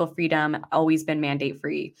medical freedom, always been mandate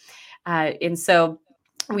free. And so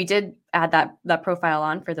we did add that profile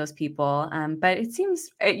on for those people. But it seems,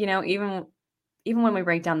 even when we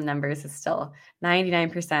break down the numbers, it's still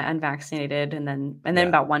 99% unvaccinated, and then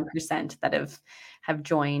about 1% that have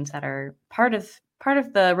joined that are part of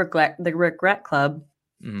the regret club.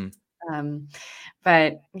 Mm-hmm.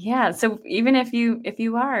 But yeah, so even if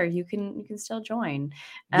you are, you can still join.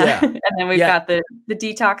 Yeah. And then we've got the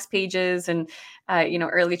detox pages and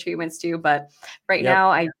early treatments too. But right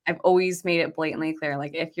now I've always made it blatantly clear,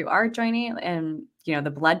 like if you are joining and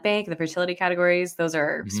the blood bank, the fertility categories, those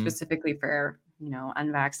are specifically for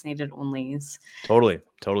unvaccinated onlies. Totally.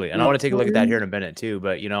 And I want to take a look at that here in a minute too.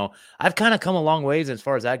 But I've kind of come a long ways as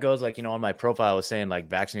far as that goes. Like, on my profile was saying like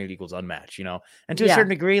vaccinated equals unmatched, and to a certain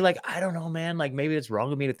degree, like, I don't know, man, like maybe it's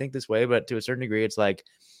wrong of me to think this way, but to a certain degree, it's like,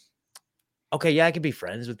 okay, yeah, I can be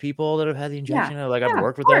friends with people that have had the injection. Like I've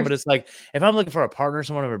worked with them, but it's like, if I'm looking for a partner,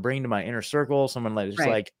 someone I'm bringing to my inner circle, someone like, just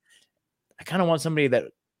like, I kind of want somebody that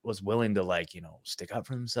was willing to like, stick up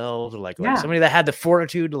for themselves, or like somebody that had the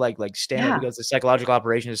fortitude to like stand up against the psychological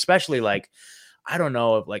operation, especially like, I don't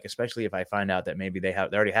know if like, especially if I find out that maybe they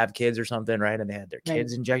already have kids or something, right? And they had their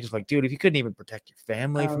kids injected. Like, dude, if you couldn't even protect your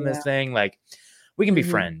family from this thing, like we can be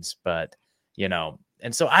friends, but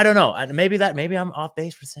and so I don't know. Maybe I'm off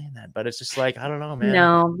base for saying that, but it's just like, I don't know, man.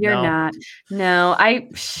 No, you're not. No,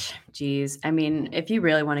 geez. I mean, if you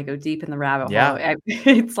really want to go deep in the rabbit hole,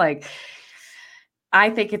 it's like, I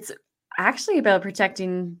think it's actually about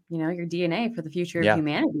protecting, your DNA for the future of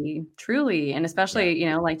humanity, truly. And especially,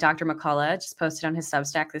 like Dr. McCullough just posted on his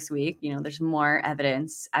Substack this week, there's more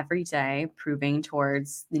evidence every day proving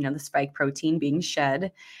towards, the spike protein being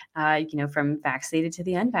shed, from vaccinated to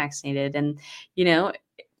the unvaccinated. And,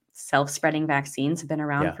 self-spreading vaccines have been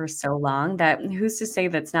around for so long that who's to say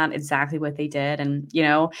that's not exactly what they did. And,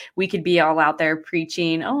 we could be all out there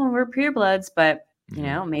preaching, oh, we're purebloods, but,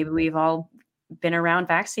 maybe we've all been around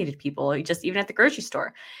vaccinated people, just even at the grocery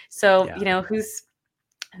store. So, who's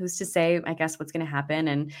to say, I guess, what's going to happen.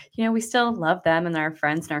 And, we still love them and our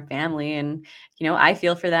friends and our family. And, I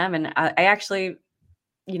feel for them. And I actually,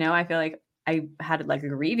 I feel like I had like a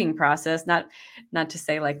grieving process, not to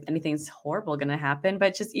say like anything's horrible going to happen,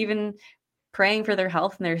 but just even praying for their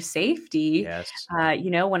health and their safety. Yes.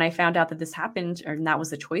 When I found out that this happened, or that was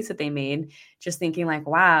the choice that they made, just thinking like,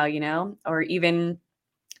 wow, or even,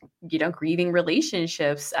 grieving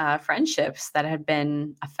relationships, friendships that had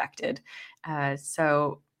been affected.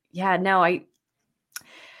 So yeah, no, I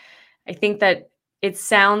think that it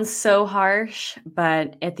sounds so harsh,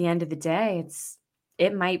 but at the end of the day,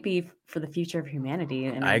 it might be for the future of humanity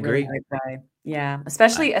in a I really agree. big way. Yeah,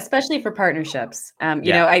 I, especially for partnerships.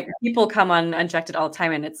 yeah, People come on Unjected all the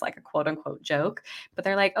time, and it's like a quote unquote joke, but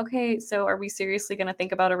they're like, okay, so are we seriously going to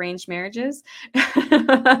think about arranged marriages?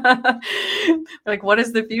 Like, what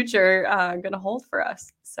is the future going to hold for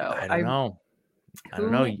us? So I don't know. I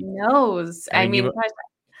don't know. who knows? I I mean, mean, gosh,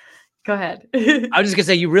 go ahead. I was just gonna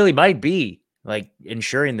say you really might be like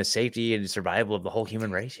ensuring the safety and survival of the whole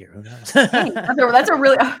human race here. Who knows? Dang, that's a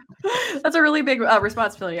really that's a really big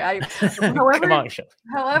responsibility. Come on, Shelby.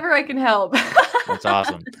 However I can help. That's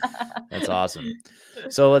awesome. That's awesome.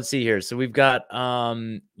 So let's see here. So we've got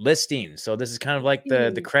listings. So this is kind of like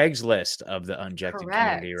the Craigslist of the unjected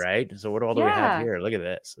community, Correct. right? So what all do we have Yeah. here? Look at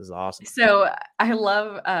this. This is awesome. So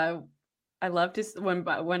I love to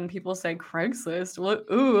when people say Craigslist. Well,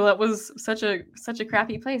 ooh, that was such a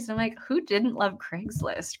crappy place. And I'm like, who didn't love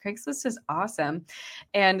Craigslist? Craigslist is awesome.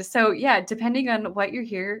 And so yeah, depending on what you're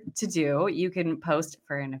here to do, you can post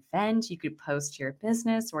for an event, you could post your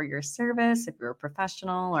business or your service if you're a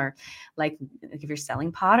professional, or like if you're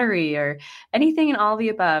selling pottery or anything and all the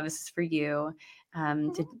above. This is for you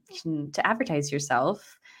to advertise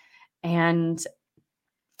yourself. And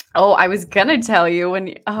I was gonna tell you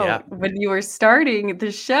when you were starting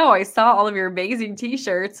the show, I saw all of your amazing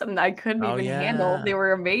t-shirts and I couldn't even handle. They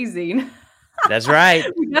were amazing. That's right.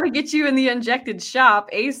 We gotta get you in the Unjected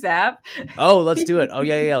shop ASAP. Oh, let's do it. Oh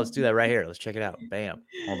yeah. Let's do that right here. Let's check it out. Bam.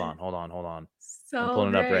 Hold on. I'm So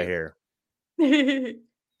pulling it up right great. here.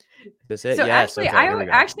 This it? So Yes. actually, Okay. Here we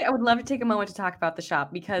go. I would love to take a moment to talk about the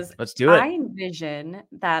shop, because Let's do I it. envision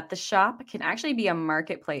that the shop can actually be a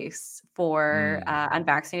marketplace for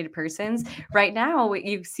unvaccinated persons. Right now,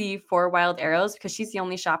 you see For Wild Arrows because she's the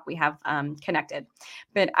only shop we have connected.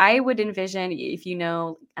 But I would envision, if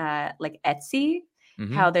like Etsy,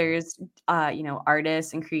 how there's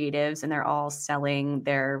artists and creatives, and they're all selling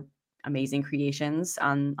their amazing creations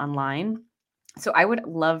online. So I would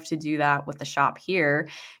love to do that with the shop here.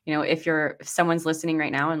 If someone's listening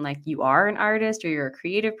right now and like you are an artist or you're a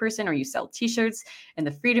creative person or you sell t-shirts in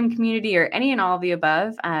the freedom community or any and all of the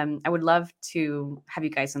above, I would love to have you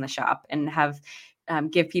guys in the shop and have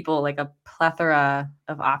give people like a plethora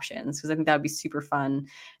of options, because I think that would be super fun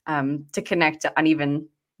to connect on even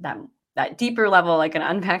that deeper level, like an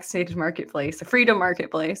unvaccinated marketplace, a freedom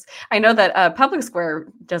marketplace. I know that Public Square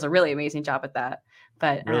does a really amazing job at that,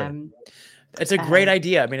 but really? It's a great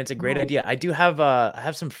idea. I mean, it's a great idea. I do have I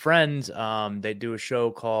have some friends they do a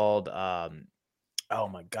show called oh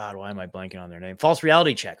my god, why am I blanking on their name? False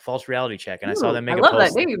Reality Check. And I saw them make a post. I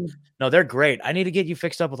love that name. No, they're great. I need to get you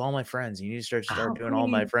fixed up with all my friends. You need to start doing all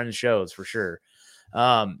my friends' shows for sure.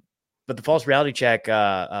 But the False Reality Check,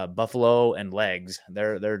 Buffalo and Legs,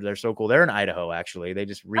 they're so cool. They're in Idaho actually. They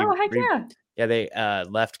just they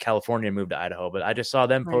left California and moved to Idaho. But I just saw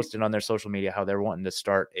them posted on their social media how they're wanting to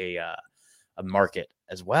start a market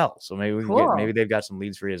as well. So maybe we can maybe they've got some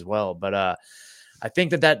leads for you as well. But I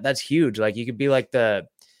think that's huge. Like you could be like like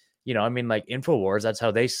InfoWars, that's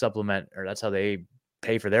how they supplement, or that's how they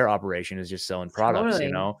pay for their operation, is just selling products,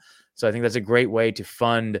 So I think that's a great way to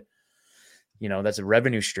fund, that's a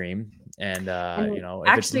revenue stream. And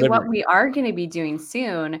actually what we are going to be doing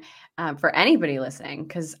soon for anybody listening,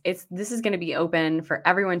 because this is going to be open for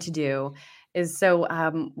everyone to do, is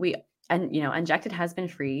Unjected has been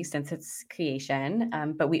free since its creation,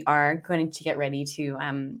 but we are going to get ready to,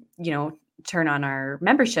 turn on our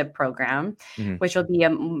membership program, which will be a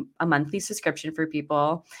monthly subscription for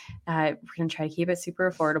people. We're going to try to keep it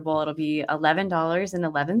super affordable. It'll be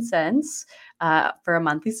 $11.11 for a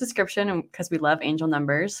monthly subscription, because we love angel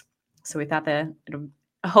numbers. So we thought that it'll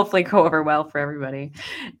hopefully go over well for everybody.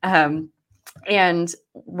 And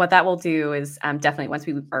what that will do is definitely, once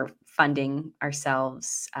we are funding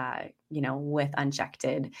ourselves, with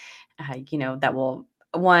Unjected, that will,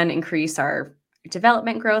 one, increase our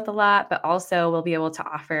development growth a lot, but also we'll be able to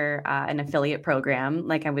offer an affiliate program,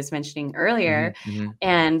 like I was mentioning earlier.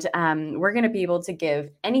 And we're going to be able to give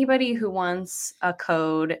anybody who wants a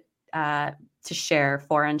code to share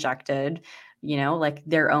for Unjected, like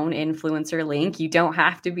their own influencer link. You don't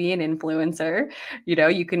have to be an influencer.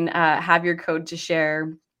 You can have your code to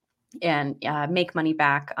share and make money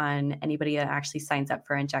back on anybody that actually signs up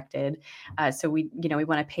for Injected. So we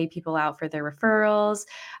want to pay people out for their referrals.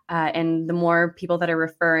 And the more people that are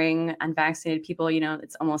referring unvaccinated people,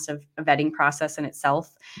 it's almost a vetting process in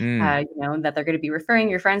itself, that they're going to be referring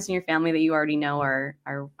your friends and your family that you already know are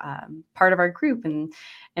part of our group.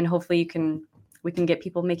 And hopefully we can get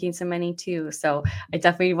people making some money too. So I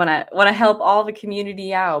definitely want to help all the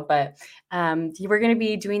community out, but we're going to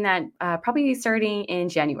be doing that probably starting in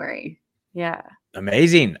January. Yeah.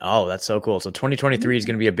 Amazing. Oh, that's so cool. So 2023 is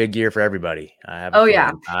going to be a big year for everybody. I have a feeling.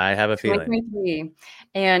 Yeah. I have a feeling. 2023.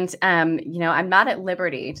 And, I'm not at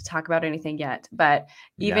liberty to talk about anything yet, but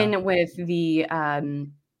even with the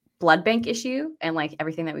blood bank issue and like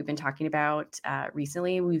everything that we've been talking about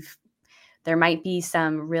recently, there might be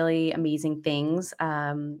some really amazing things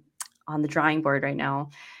on the drawing board right now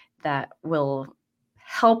that will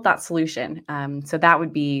help that solution. So that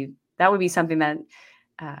would be something that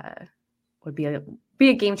would be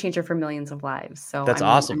a game changer for millions of lives. So that's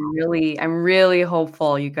awesome. I'm really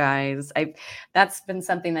hopeful, you guys. That's been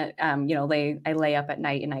something that I lay up at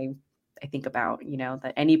night and I think about,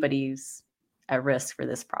 that anybody's at risk for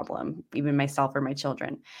this problem, even myself or my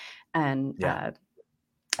children. And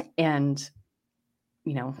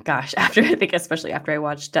gosh, especially after I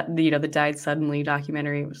watched the Died Suddenly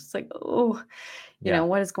documentary, it was just like,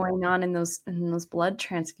 what is going on in those blood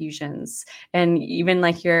transfusions? And even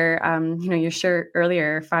like your shirt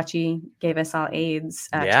earlier, Fauci gave us all AIDS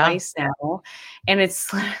twice now, and it's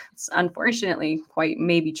unfortunately quite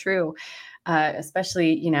maybe true,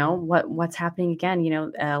 especially what's happening again.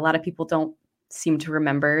 A lot of people don't seem to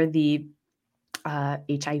remember the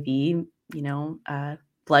HIV,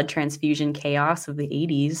 blood transfusion chaos of the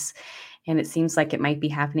 80s. And it seems like it might be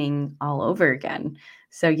happening all over again.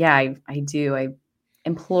 So yeah, I do. I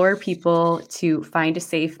implore people to find a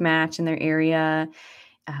safe match in their area.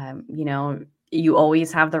 You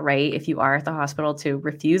always have the right, if you are at the hospital, to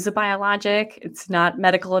refuse a biologic. It's not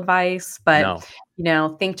medical advice, but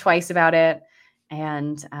think twice about it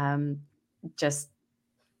and just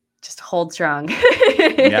hold strong.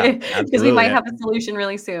 Because we might have a solution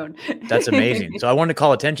really soon. That's amazing. So I wanted to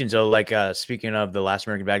call attention. So like speaking of the Last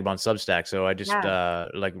American Vagabond Substack, so I just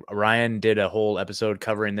like Ryan did a whole episode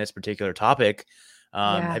covering this particular topic.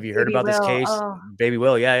 Have you heard about this case? Baby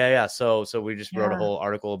Will. Yeah. So we just wrote a whole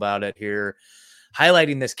article about it here,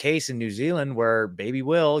 highlighting this case in New Zealand where Baby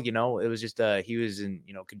Will, it was just he was in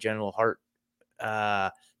congenital heart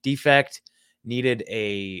defect, needed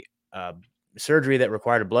a surgery that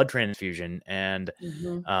required a blood transfusion, and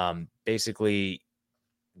basically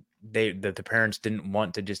the parents didn't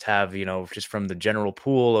want to just have just from the general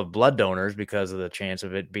pool of blood donors because of the chance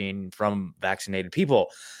of it being from vaccinated people.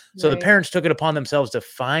 So the parents took it upon themselves to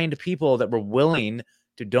find people that were willing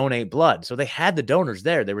to donate blood. So they had the donors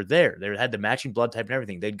there. They were there. They had the matching blood type and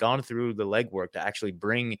everything. They'd gone through the legwork to actually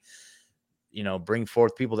bring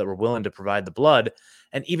forth people that were willing to provide the blood.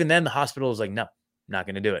 And even then the hospital was like, no, not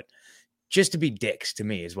going to do it. Just to be dicks, to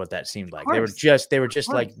me, is what that seemed like. They were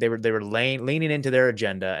just like they were leaning into their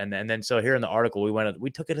agenda, and then so here in the article we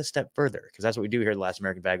took it a step further, because that's what we do here at the Last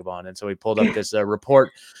American Vagabond. And so we pulled up this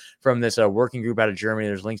report from this working group out of Germany.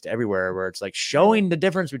 There's links to everywhere where it's like showing the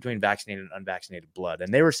difference between vaccinated and unvaccinated blood,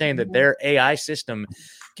 and they were saying that their AI system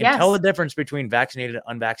can tell the difference between vaccinated and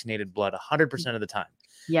unvaccinated blood 100% of the time.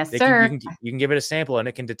 Yes, sir. You can give it a sample and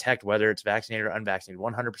it can detect whether it's vaccinated or unvaccinated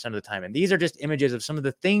 100% of the time. And these are just images of some of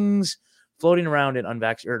the things floating around in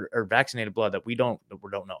unvaccinated or vaccinated blood that we don't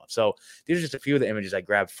know of. So these are just a few of the images I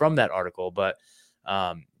grabbed from that article. But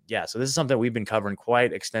so this is something we've been covering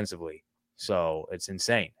quite extensively. So it's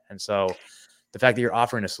insane. And so the fact that you're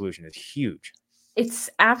offering a solution is huge. It's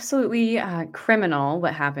absolutely criminal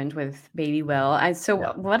what happened with Baby Will.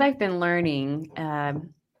 What I've been learning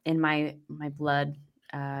in my blood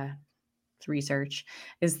research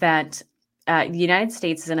is that the United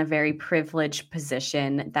States is in a very privileged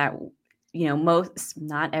position that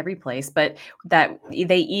not every place, but that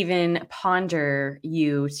they even ponder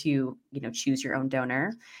you to, choose your own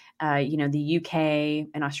donor. The UK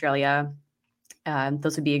and Australia,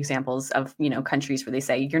 those would be examples of, countries where they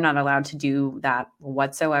say you're not allowed to do that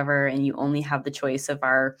whatsoever. And you only have the choice of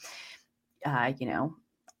our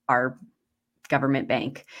government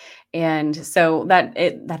bank. And so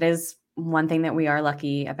that is one thing that we are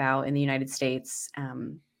lucky about in the United States.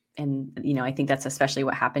 And, I think that's especially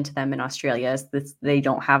what happened to them in Australia, is that they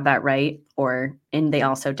don't have that right, and they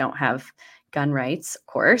also don't have gun rights, of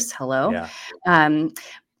course. Hello. Yeah.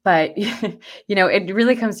 But, it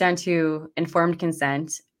really comes down to informed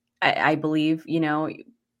consent. I believe,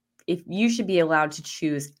 if you should be allowed to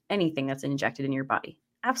choose anything that's injected in your body,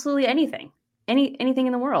 absolutely anything. anything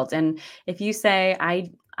in the world. And if you say,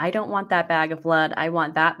 I don't want that bag of blood, I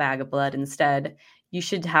want that bag of blood instead, you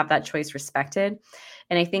should have that choice respected.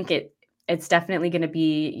 And I think it's definitely going to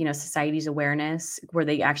be, you know, society's awareness where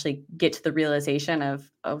they actually get to the realization of,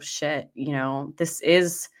 oh shit, you know, this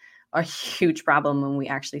is a huge problem when we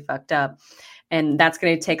actually fucked up. And that's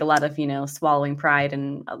going to take a lot of, you know, swallowing pride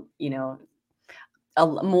and, you know,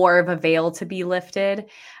 more of a veil to be lifted.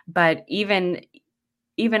 But even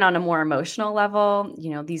on a more emotional level,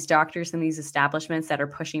 you know, these doctors and these establishments that are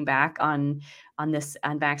pushing back on this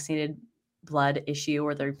unvaccinated blood issue,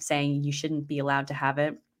 or they're saying you shouldn't be allowed to have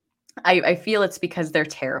it, I feel it's because they're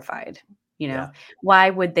terrified. You know, Yeah. why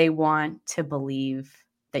would they want to believe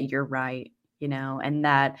that you're right? You know, and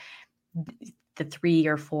that the 3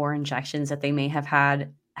 or 4 injections that they may have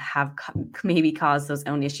had have maybe caused those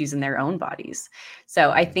own issues in their own bodies.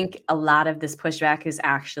 So I think a lot of this pushback is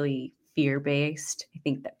actually fear-based. I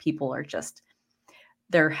think that people are just,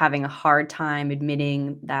 they're having a hard time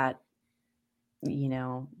admitting that, you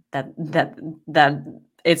know, that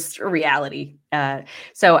it's a reality.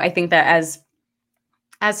 So I think that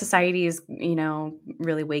as society is, you know,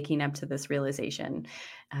 really waking up to this realization,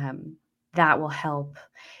 that will help.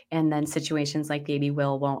 And then situations like Baby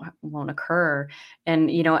Will won't occur.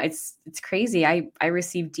 And you know, it's crazy. I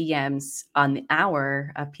received DMs on the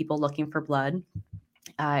hour of people looking for blood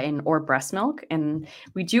or breast milk, and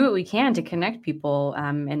we do what we can to connect people.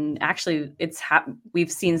 And actually,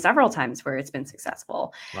 we've seen several times where it's been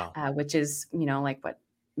successful, Wow. which is, you know, like what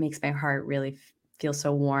makes my heart really feel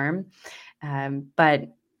so warm. But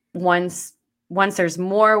once there's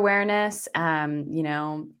more awareness, you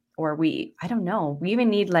know, or I don't know, we even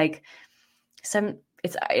need like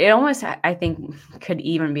it almost, I think, could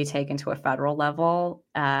even be taken to a federal level,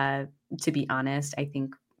 to be honest. I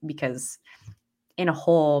think because in a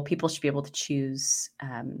whole, people should be able to choose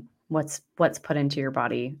what's put into your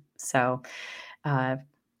body. So I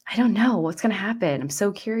don't know what's going to happen. I'm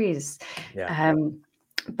so curious. Yeah.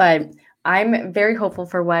 But I'm very hopeful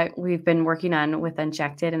for what we've been working on with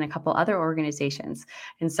Injected and a couple other organizations.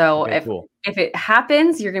 And so Okay, cool. if it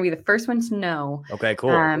happens, you're going to be the first one to know. Okay,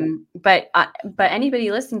 cool. But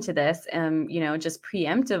anybody listening to this, you know, just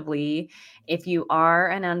preemptively, if you are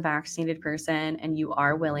an unvaccinated person and you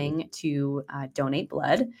are willing to donate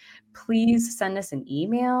blood, please send us an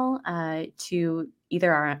email to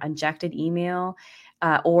either our Injected email,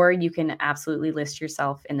 or you can absolutely list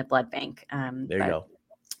yourself in the blood bank. There you go.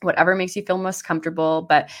 Whatever makes you feel most comfortable.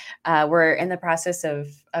 But we're in the process of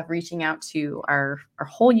reaching out to our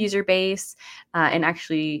whole user base and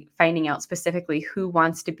actually finding out specifically who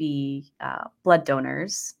wants to be blood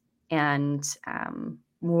donors. And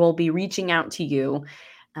we'll be reaching out to you.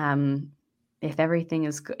 If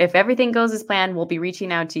everything goes as planned, we'll be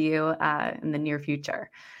reaching out to you in the near future.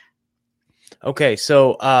 Okay,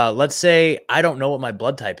 so let's say I don't know what my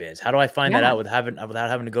blood type is. How do I find that Yeah. out without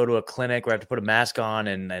having to go to a clinic or have to put a mask on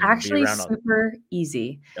and Actually, be around? super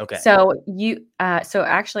easy. Okay. So so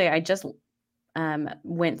actually, I just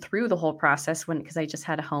went through the whole process because I just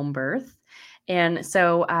had a home birth, and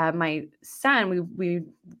so my son, we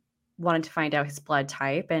wanted to find out his blood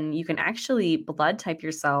type, and you can actually blood type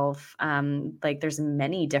yourself. Like there's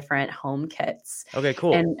many different home kits. Okay,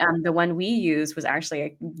 cool. And the one we used was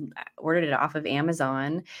actually, I ordered it off of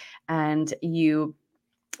Amazon, and you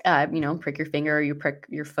know, prick your finger, you prick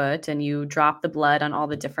your foot, and you drop the blood on all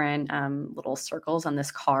the different little circles on this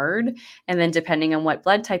card. And then depending on what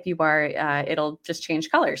blood type you are, it'll just change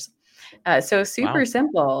colors. So super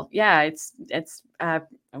simple. Yeah, it's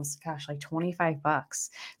gosh, like $25.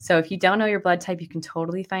 So if you don't know your blood type, you can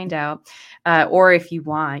totally find out. Or if you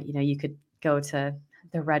want, you know, you could go to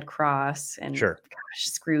the Red Cross and Sure. Gosh,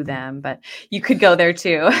 screw them, but you could go there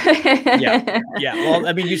too. Yeah. Well,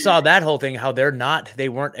 I mean, you saw that whole thing, how they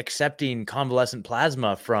weren't accepting convalescent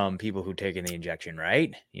plasma from people who taken the injection,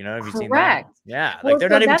 right? You know, have you seen that? Correct. Yeah. Well, Like they're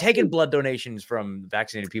so not even that's taking blood donations from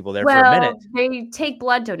vaccinated people there for a minute. they take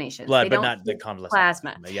blood donations. Blood, They but don't not the take convalescent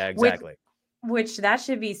plasma. Yeah, exactly. Which that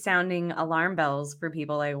should be sounding alarm bells for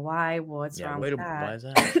people. Like, why? What's wrong with that? Why is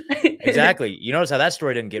that? Exactly. You notice how that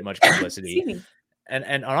story didn't get much publicity. Excuse me.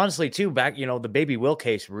 And honestly, too, back, you know, the Baby Will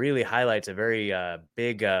case really highlights a very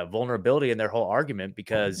big vulnerability in their whole argument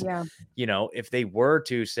because, you know, if they were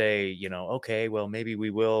to say, you know, okay, well, maybe we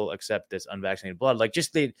will accept this unvaccinated blood, like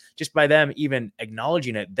just by them even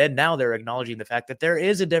acknowledging it, then now they're acknowledging the fact that there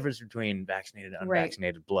is a difference between vaccinated and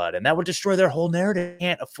unvaccinated blood, and that would destroy their whole narrative. They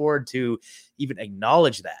can't afford to even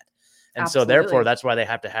acknowledge that. And so therefore, that's why they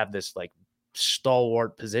have to have this like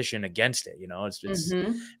stalwart position against it. You know, it's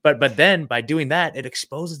Mm-hmm. but then by doing that, it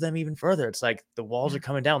exposes them even further. It's like the walls Yeah. are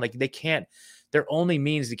coming down. Like they can't, their only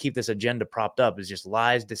means to keep this agenda propped up is just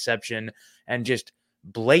lies, deception, and just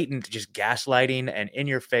blatant, just gaslighting and in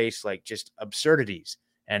your face, like just absurdities.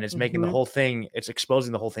 And it's making the Mm-hmm. whole thing, it's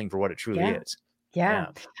exposing the whole thing for what it truly Yeah. is. Yeah.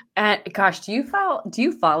 Yeah. And gosh, do you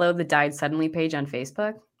follow the Died Suddenly page on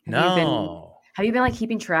Facebook? No. Have you been like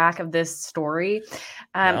keeping track of this story?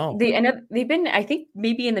 No. I know they've been, I think,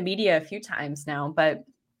 maybe in the media a few times now, but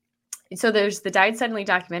so there's the Died Suddenly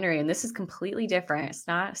documentary, and this is completely different. It's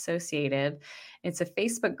not associated. It's a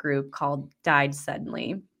Facebook group called Died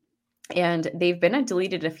Suddenly, and they've been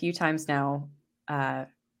deleted a few times now,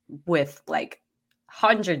 with like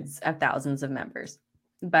hundreds of thousands of members.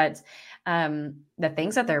 But the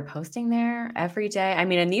things that they're posting there every day, I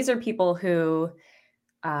mean, and these are people who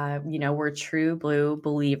were true blue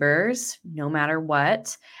believers no matter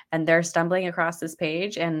what, and they're stumbling across this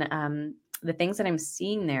page, and the things that I'm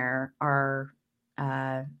seeing there are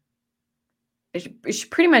it's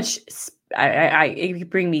pretty much it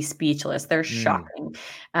bring me speechless. They're shocking,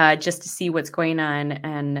 just to see what's going on.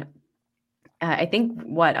 And I think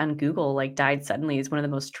on Google, like Died Suddenly is one of the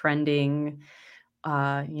most trending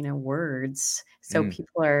words, so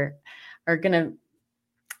people are gonna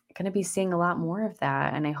be seeing a lot more of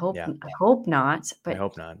that, and I hope not, I but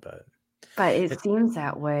hope not, but it seems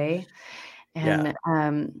that way. And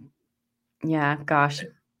gosh,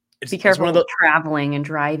 be careful one of traveling and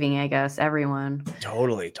driving, I guess, everyone.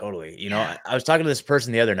 Totally. You know, I was talking to this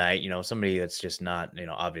person the other night, you know, somebody that's just not, you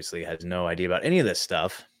know, obviously has no idea about any of this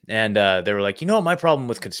stuff. And they were like, you know what my problem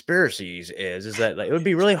with conspiracies is that like, it would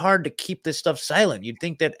be really hard to keep this stuff silent. You'd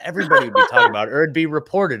think that everybody would be talking about it or it'd be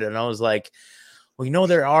reported. And I was like, well, you know,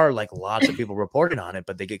 there are like lots of people reporting on it,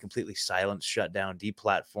 but they get completely silenced, shut down,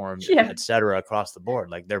 deplatformed, et cetera, across the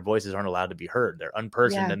board. Like their voices aren't allowed to be heard. They're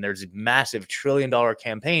unpersoned. And there's massive $1 trillion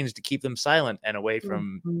campaigns to keep them silent and away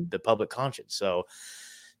from the public conscience. So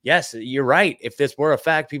yes, you're right. If this were a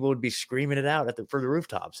fact, people would be screaming it out for the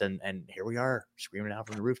rooftops. And here we are screaming out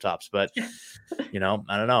from the rooftops. But, you know,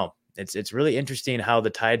 I don't know. It's really interesting how the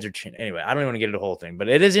tides are changing. Anyway, I don't even want to get into the whole thing, but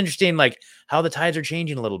it is interesting, like how the tides are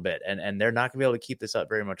changing a little bit, and they're not gonna be able to keep this up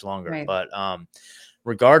very much longer. Right. But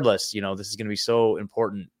regardless, you know, this is gonna be so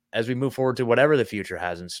important as we move forward to whatever the future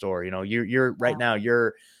has in store. You know, you're right now,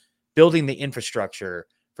 you're building the infrastructure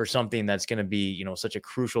for something that's going to be, you know, such a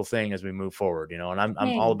crucial thing as we move forward, you know, and I'm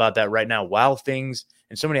all about that right now. While things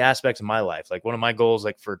in so many aspects of my life, like one of my goals,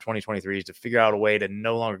 like for 2023 is to figure out a way to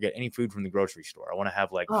no longer get any food from the grocery store. I want to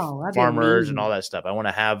have like farmers and all that stuff. I want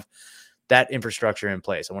to have that infrastructure in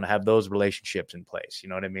place. I want to have those relationships in place. You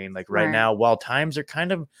know what I mean? Like right now, while times are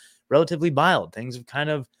kind of relatively mild, things have kind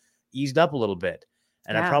of eased up a little bit,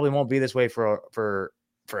 and I probably won't be this way for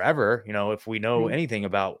forever. You know, if we know anything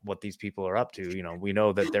about what these people are up to, you know, we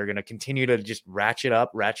know that they're going to continue to just ratchet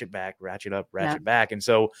up, ratchet back, ratchet up, ratchet back. And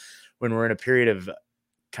so when we're in a period of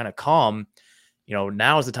kind of calm, you know,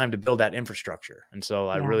 now is the time to build that infrastructure. And so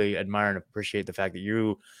I really admire and appreciate the fact that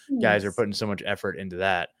you guys are putting so much effort into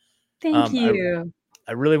that. Thank you.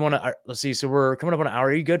 I really want to, let's see. So we're coming up on an hour.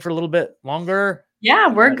 Are you good for a little bit longer? Yeah,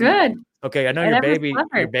 we're good. Okay. I know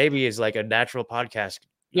your baby is like a natural podcast.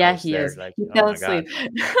 Yeah, he is. Like, he fell asleep.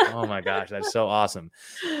 Oh my gosh, that's so awesome.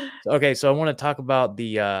 Okay, so I want to talk about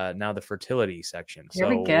the now the fertility section. Here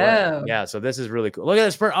we go. So this is really cool. Look at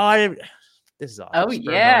this. This is awesome. Oh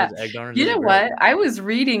yeah. Egg donors, you know what? I was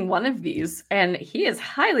reading one of these, and he is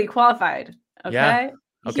highly qualified. Okay. Yeah.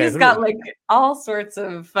 Okay. He's got like all sorts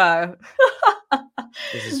of.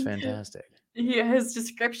 This is fantastic. His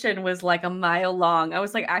description was like a mile long. I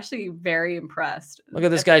was like actually very impressed. Look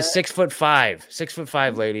at this guy's 6'5",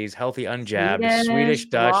 6'5", ladies, healthy, unjabbed, Swedish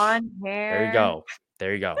Dutch. Blonde hair.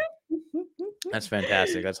 There you go. That's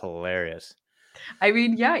fantastic. That's hilarious. I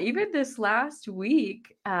mean, yeah, even this last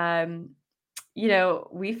week, you know,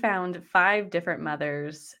 we found 5 different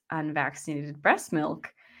mothers unvaccinated breast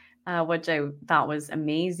milk, which I thought was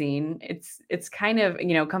amazing. It's kind of,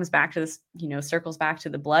 you know, comes back to this, you know, circles back to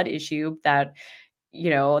the blood issue that, you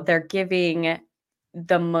know, they're giving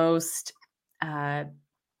the most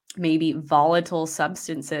maybe volatile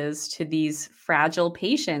substances to these fragile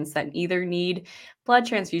patients that either need blood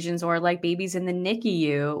transfusions or like babies in the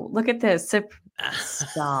NICU. Look at this.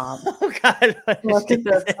 Stop. Oh God. Look at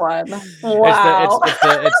this one. Wow.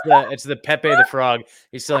 It's the Pepe the Frog.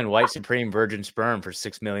 He's selling white supreme virgin sperm for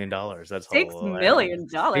 $6 million. That's $6 million.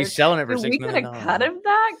 He's selling it for $6 million. We could have cut him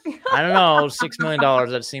that. I don't know. $6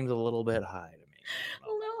 million. That seems a little bit high to me. A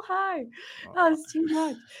little high. Oh, it's too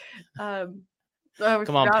much.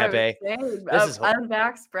 Come on, Pepe. This is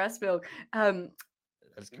unvaxxed breast milk.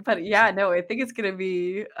 But yeah, no, I think it's going to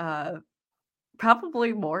be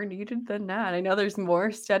probably more needed than that. I know there's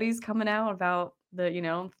more studies coming out about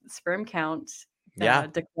the, sperm count Yeah.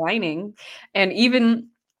 declining. And even,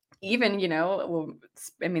 I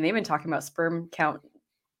mean, they've been talking about sperm count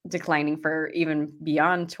declining for even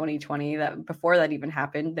beyond 2020, that before that even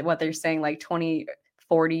happened, that what they're saying, like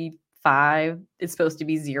 2045 is supposed to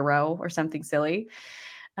be zero or something silly.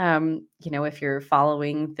 If you're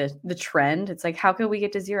following the trend, it's like, how could we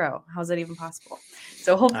get to zero? How's that even possible?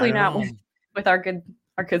 So I hopefully don't not know. with our good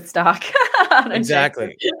stock.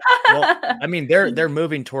 Exactly. Well, I mean, they're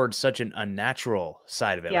moving towards such an unnatural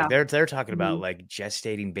side of it. Yeah. Like they're talking about Mhm. like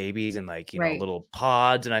gestating babies and like, Right. little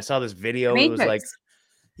pods. And I saw this The video. It was like, Matrix.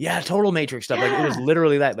 yeah, total Matrix stuff. Like it was Yeah.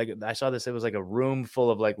 literally that. Like I saw this. It was like a room full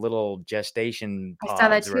of like little gestation I saw that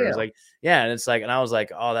pods, where it was too. like, yeah, and it's like, and I was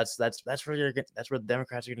like, oh, that's where that's where the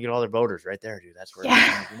Democrats are gonna get all their voters right there, dude. That's where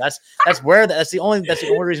Yeah. that's the only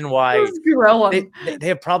reason why Let's grow they, 'em. they they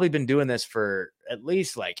have probably been doing this for at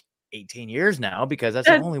least like 18 years now, because that's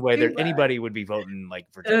the That's only way too that much. anybody would be voting like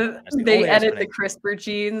for Joe Biden. That's the They only edit the explanation. CRISPR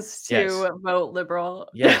genes Yes. to vote liberal.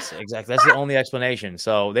 Yes, exactly. That's the only explanation.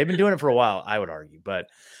 So they've been doing it for a while, I would argue. But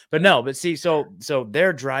no, but see, so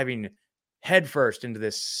they're driving headfirst into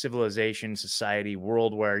this civilization, society,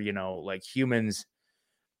 world where, like humans,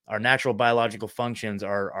 our natural biological functions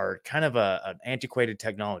are kind of an antiquated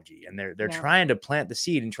technology, and they're Yeah, trying to plant the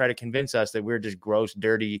seed and try to convince us that we're just gross,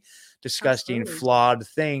 dirty, disgusting, absolutely. flawed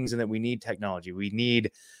things, and that we need technology. We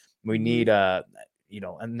need Mhm.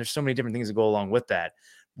 and there's so many different things that go along with that.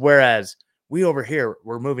 Whereas we over here,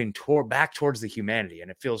 we're moving back towards the humanity,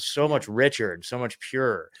 and it feels so Yeah. much richer and so much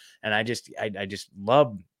purer. And I just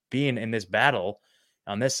love being in this battle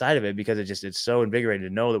on this side of it, because it's so invigorating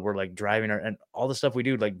to know that we're like driving and all the stuff we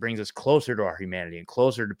do like brings us closer to our humanity and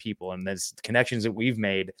closer to people, and there's connections that we've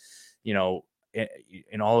made, you know,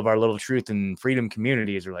 in all of our little truth and freedom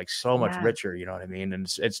communities are like so much Yeah. richer, you know what I mean?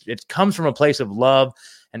 And it comes from a place of love,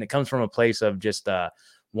 and it comes from a place of just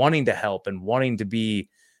wanting to help and wanting to be,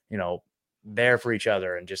 there for each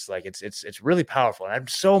other, and just like it's really powerful. And I'd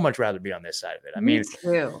so much rather be on this side of it. I Me mean,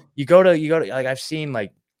 too. you go to like, I've seen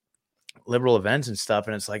like liberal events and stuff,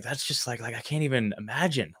 and it's like that's just like I can't even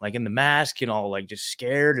imagine, like in the mask, like just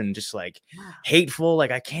scared and just like Yeah. hateful.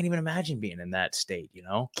 Like I can't even imagine being in that state.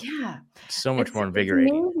 Yeah. It's so much more It's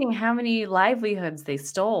invigorating. amazing how many livelihoods they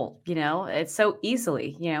stole, it's so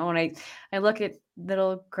easily, when I look at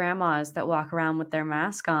little grandmas that walk around with their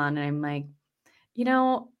mask on, and I'm like, you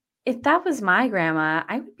know, if that was my grandma,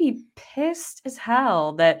 I would be pissed as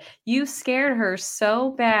hell that you scared her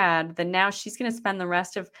so bad that now she's going to spend the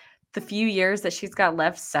rest of the few years that she's got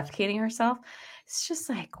left suffocating herself. It's just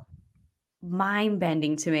like mind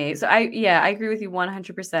bending to me. So I agree with you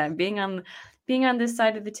 100%. Being on this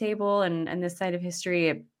side of the table and this side of history,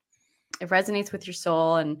 it resonates with your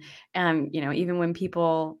soul. And even when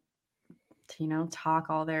people talk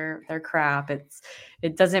all their crap,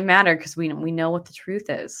 it doesn't matter, because we know what the truth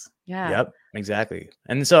is. Yeah. Yep, exactly.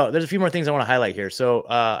 And so there's a few more things I want to highlight here. So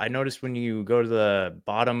I noticed when you go to the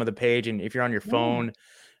bottom of the page, and if you're on your Yeah. phone,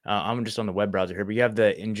 I'm just on the web browser here, but you have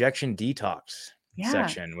the injection detox Yeah.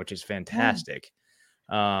 section, which is Yeah. fantastic.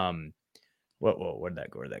 Um, where'd that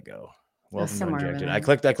go? Where'd that go? Welcome to Somewhere over Injected. I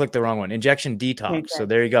there. clicked the wrong one. Injection Okay, detox. So good.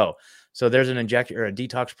 there you go. So there's an inject or a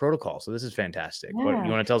detox protocol. So this is fantastic. What you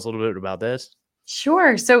Yeah. want to tell us a little bit about this?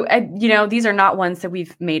 Sure. So, these are not ones that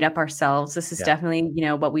we've made up ourselves. This is Yeah. definitely,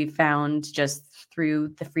 what we've found just through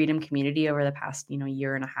the freedom community over the past,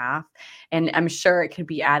 year and a half. And I'm sure it could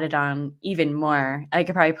be added on even more. I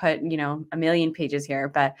could probably put, a million pages here,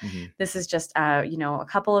 but Mhm. this is just, a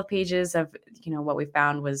couple of pages of, what we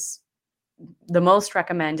found was the most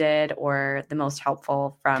recommended or the most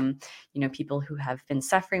helpful from, people who have been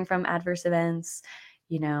suffering from adverse events,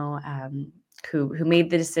 you know, um, who made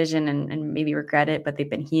the decision and maybe regret it, but they've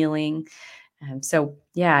been healing. So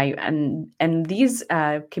yeah, and these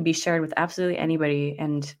can be shared with absolutely anybody.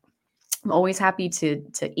 And I'm always happy to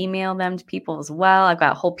email them to people as well. I've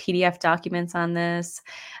got whole PDF documents on this,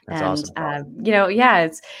 That's and awesome. yeah,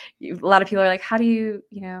 it's a lot of people are like, how do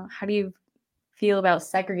you feel about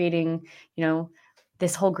segregating, you know,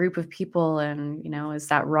 this whole group of people, and is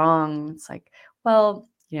that wrong? It's like, well,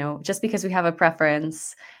 just because we have a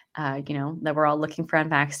preference, that we're all looking for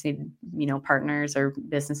unvaccinated, partners or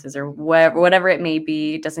businesses or whatever it may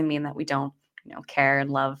be, doesn't mean that we don't, care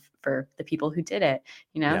and love for the people who did it,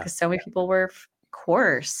 Yeah. because so many people were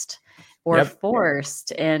coerced or Yep.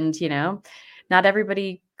 forced, and not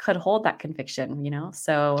everybody could hold that conviction,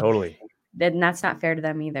 so Totally. then that's not fair to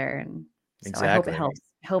them either. And so I hope it Exactly. helps.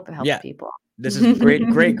 I hope it helps Yeah. people. This is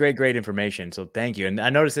great information. So thank you. And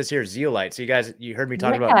I noticed this here, zeolite. So you heard me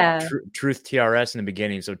talking about Truth TRS in the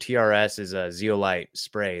beginning. So TRS is a zeolite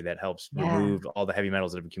spray that helps remove all the heavy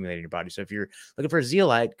metals that have accumulated in your body. So if you're looking for a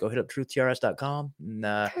zeolite, go hit up truthtrs.com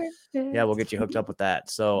and we'll get you hooked up with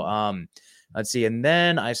that. So let's see. And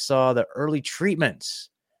then I saw the early treatments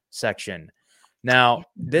section. Now,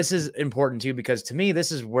 this is important too, because to me,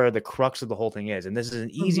 this is where the crux of the whole thing is. And this is an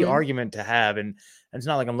easy argument to have. And it's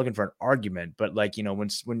not like I'm looking for an argument, but like,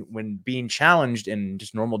 when being challenged in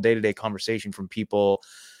just normal day-to-day conversation from people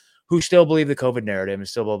who still believe the COVID narrative and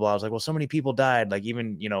still blah, blah. I was like, well, so many people died. Like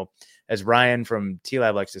even, as Ryan from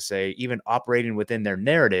T-Lab likes to say, even operating within their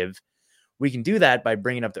narrative, we can do that by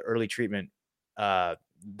bringing up the early treatment,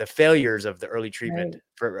 the failures of the early treatment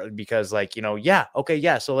because like,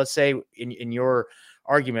 so let's say in your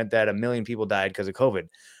argument that 1 million people died because of COVID,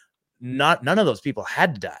 none of those people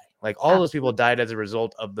had to die. Like all those people died as a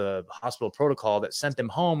result of the hospital protocol that sent them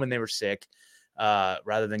home when they were sick,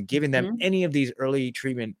 rather than giving them any of these early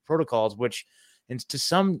treatment protocols, which to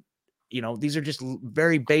some, these are just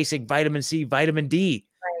very basic vitamin C, vitamin D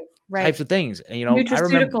types of things. And, I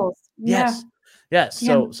remember, yes.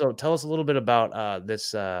 So tell us a little bit about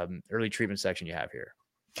this early treatment section you have here.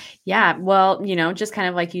 Yeah. Well, just kind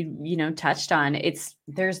of like you touched on,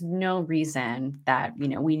 there's no reason that,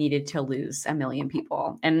 we needed to lose 1 million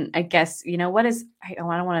people. And I guess, I don't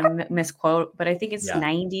want to misquote, but I think it's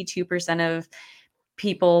 92% of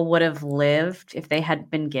people would have lived if they had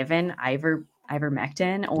been given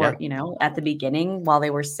ivermectin or, at the beginning while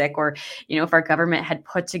they were sick, or, if our government had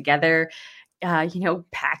put together,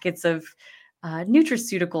 packets of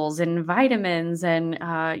nutraceuticals and vitamins and,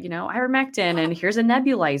 ivermectin, and here's a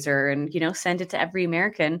nebulizer, and, send it to every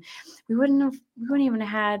American, we wouldn't even have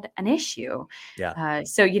had an issue.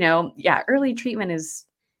 Early treatment is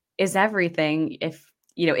everything. If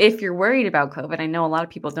you're worried about COVID, I know a lot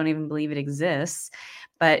of people don't even believe it exists,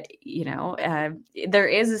 but, there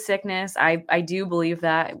is a sickness. I do believe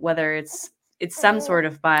that, whether it's some sort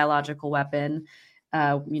of biological weapon,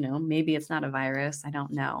 maybe it's not a virus. I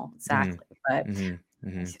don't know exactly, but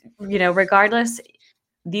regardless,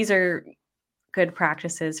 these are good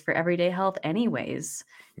practices for everyday health anyways.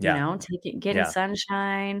 Getting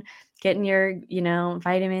sunshine, getting your,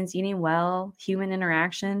 vitamins, eating well, human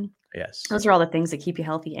interaction. Yes. Those are all the things that keep you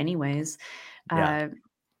healthy anyways.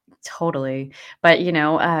 Totally. But,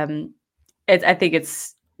 I think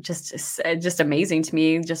it's just amazing to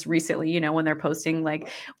me just recently, when they're posting like,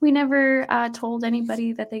 we never told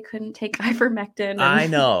anybody that they couldn't take ivermectin. And I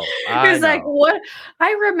know. It's like, what?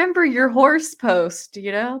 I remember your horse post,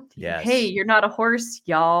 Yes. Hey, you're not a horse,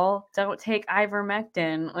 y'all. Don't take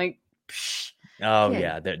ivermectin. Like, psh,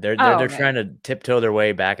 they're trying to tiptoe their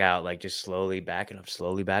way back out, like just slowly backing up,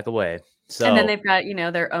 slowly back away. So, and then they've got,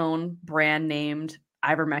 their own brand named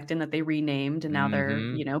ivermectin that they renamed, and now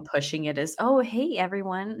they're pushing it as, oh, hey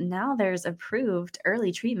everyone, now there's approved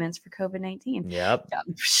early treatments for COVID-19. Yep.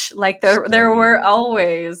 Like there were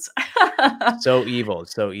always. so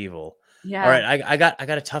evil. Yeah. All right, I got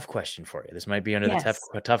a tough question for you. This might be under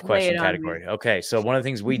the tough question category. Okay, so one of the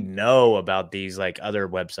things we know about these like other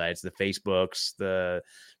websites, the Facebooks, the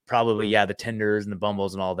Tinders and the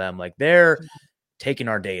Bumbles and all them, like they're taking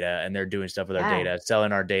our data and they're doing stuff with our data,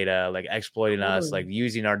 selling our data, like exploiting us, like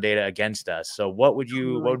using our data against us. So what would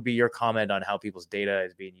be your comment on how people's data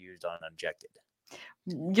is being used on Unjected?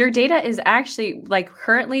 Your data is actually, like,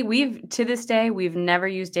 currently to this day, we've never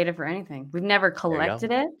used data for anything. We've never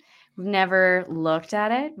collected it. We've never looked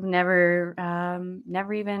at it. We've never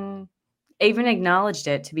even acknowledged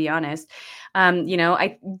it, to be honest.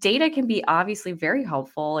 Data can be obviously very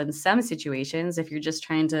helpful in some situations if you're just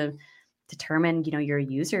trying to determine, your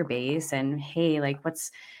user base and, hey, like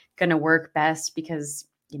what's going to work best because,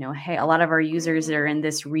 hey, a lot of our users are in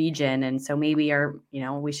this region. And so maybe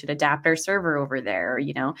we should adapt our server over there.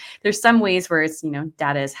 There's some ways where it's,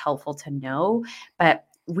 data is helpful to know, but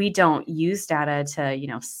we don't use data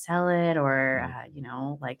to, sell it or,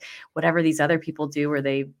 like whatever these other people do where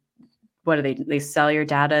they sell your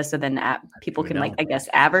data so then people can like, I guess,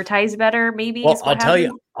 advertise better maybe. Well, I'll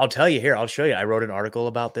tell you here. I'll show you. I wrote an article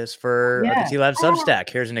about this for the T-Lab Substack.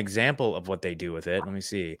 Here's an example of what they do with it. Let me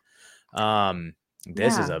see.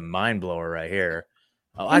 This is a mind blower right here.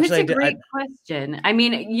 Oh, and actually, it's a great question. I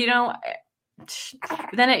mean,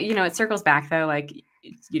 then it circles back though. Like,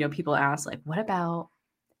 people ask like, what about,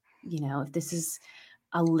 if this is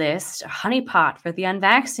a list, a honeypot for the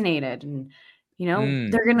unvaccinated, and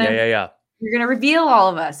they're gonna you're gonna reveal all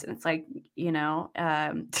of us, and it's like,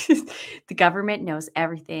 the government knows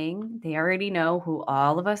everything. They already know who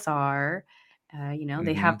all of us are.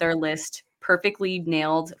 They have their list perfectly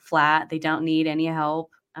nailed flat. They don't need any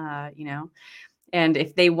help, and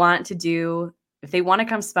if they want to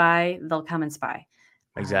come spy, they'll come and spy.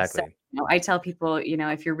 Exactly. I tell people,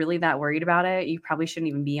 if you're really that worried about it, you probably shouldn't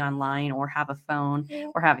even be online or have a phone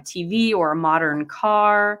or have a TV or a modern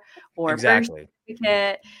car or a birth Exactly.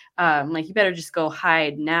 certificate. Like, you better just go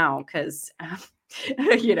hide now because,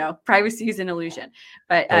 privacy is an illusion.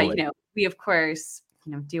 But, Totally. we, of course,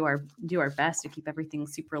 do our best to keep everything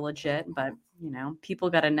super legit. But, people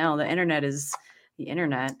got to know the internet is the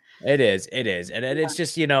internet. It is. And it's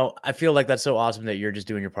just, I feel like that's so awesome that you're just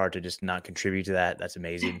doing your part to just not contribute to that. That's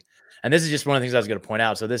amazing. And this is just one of the things I was going to point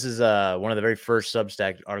out. So this is one of the very first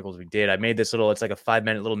Substack articles we did. I made this it's like a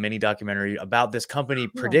 5-minute little mini documentary about this company,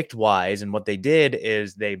 PredictWise. And what they did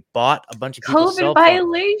is they bought a bunch of people's cell COVID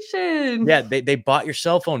violation. Yeah, they bought your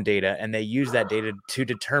cell phone data and they used that data to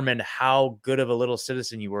determine how good of a little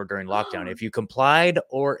citizen you were during lockdown. If you complied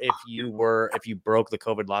or if you broke the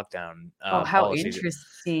COVID lockdown how policies.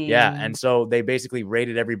 interesting. Yeah, and so they basically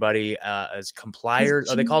rated everybody as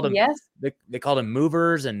compliers. Or they called them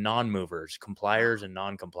movers and non-movers, compliers and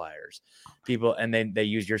non-compliers. People, and then they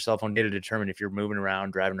use your cell phone data to determine if you're moving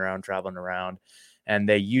around, driving around, traveling around, and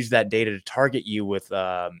they use that data to target you with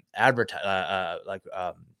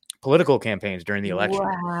political campaigns during the election.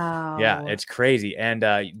 Wow. Yeah, it's crazy. And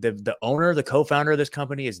the owner, the co-founder of this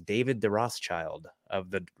company is David the Rothschild of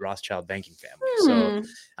the Rothschild banking family. So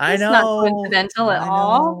I know, not coincidental at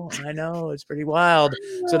all. I know, it's pretty wild.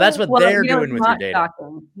 So that's what they're doing with your data.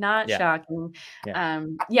 Not shocking.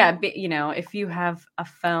 Yeah. But, if you have a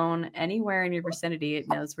phone anywhere in your vicinity, it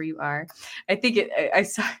knows where you are. I think I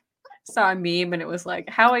saw a meme and it was like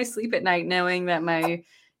how I sleep at night knowing that my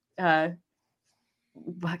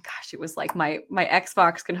it was like my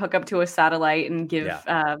Xbox can hook up to a satellite and give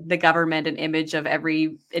the government an image of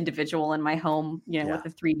every individual in my home, with a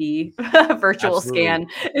 3D virtual scan.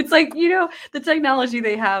 It's like, the technology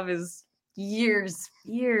they have is years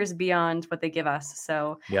beyond what they give us.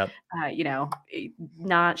 So,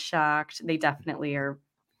 not shocked. They definitely are.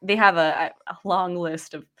 They have a long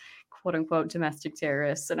list of quote unquote domestic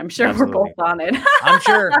terrorists, and I'm sure we're both on it. I'm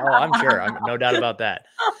sure. I'm no doubt about that.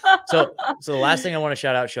 So the last thing I want to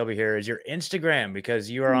shout out, Shelby, here is your Instagram, because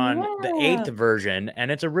you are on the 8th version and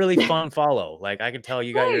it's a really fun follow. Like, I can tell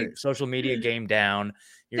you got your social media game down.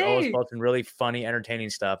 You're always posting really funny, entertaining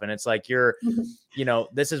stuff. And it's like,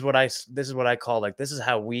 this is what I call, like, this is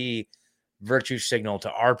how we virtue signal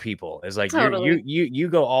to our people, is like, you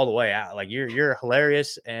go all the way out. Like, you're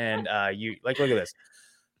hilarious. And you like, look at this.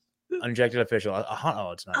 Unrejected official.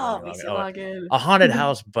 It's not. A haunted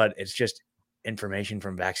house, but it's just information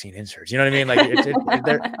from vaccine inserts. You know what I mean? Like,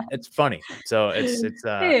 it's funny. So it's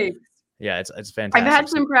fantastic. I've had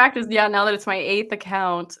some practice. Yeah, now that it's my 8th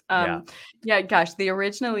account. They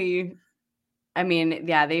originally,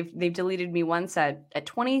 they've deleted me once at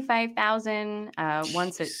 25,000,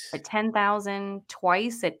 once at 10,000,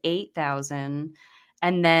 twice at 8,000,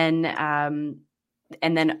 and then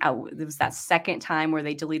it was that second time where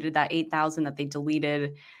they deleted that 8,000 that they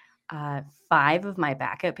deleted 5 of my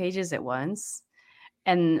backup pages at once.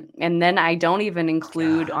 And then I don't even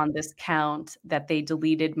include on this count that they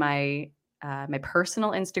deleted my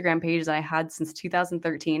personal Instagram page that I had since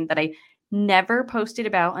 2013 that I never posted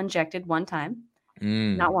about Unjected one time,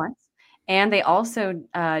 not once. And they also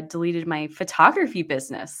deleted my photography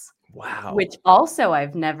business. Wow. Which also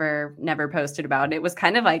I've never posted about. And it was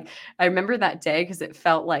kind of like, I remember that day because it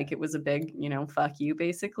felt like it was a big, fuck you,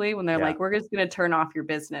 basically, when they're like, we're just going to turn off your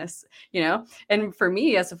business, And for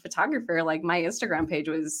me as a photographer, like, my Instagram page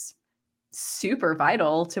was super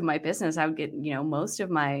vital to my business. I would get, most of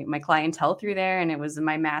my clientele through there, and it was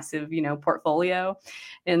my massive, portfolio.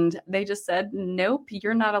 And they just said, nope,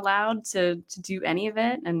 you're not allowed to do any of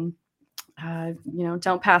it. And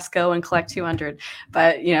don't pass go and collect 200.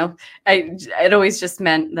 But, it always just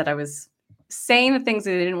meant that I was saying the things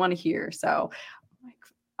that they didn't want to hear. So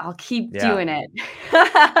I'll keep doing it.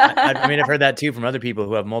 I've heard that too from other people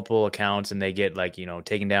who have multiple accounts and they get, like,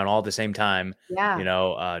 taken down all at the same time.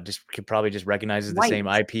 Just could probably just recognizes the same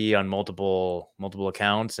IP on multiple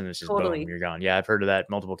accounts, and it's just boom, you're gone. Yeah, I've heard of that,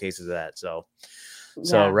 multiple cases of that. So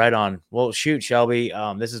right on. Well, shoot, Shelby,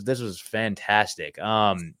 this was fantastic.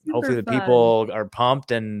 Hopefully the people are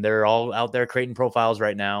pumped and they're all out there creating profiles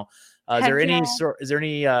right now. Is there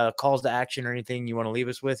any calls to action or anything you want to leave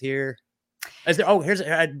us with here? Is there? Oh, I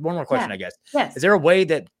had one more question. Yeah. I guess. Yes. Is there a way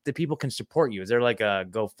that the people can support you? Is there like a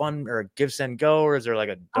GoFund or a Give Send Go, or is there like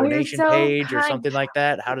a Oh, you're donation so page or kind. something like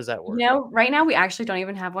that? How does that work? Right now we actually don't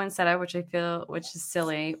even have one set up, which is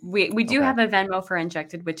silly. We do Okay. have a Venmo for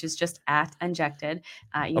Injected, which is just at Injected.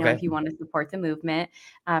 Okay. If you want to support the movement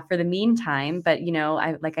for the meantime. But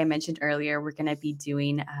like I mentioned earlier, we're going to be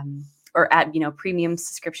doing or at premium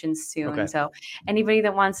subscriptions soon. Okay. So anybody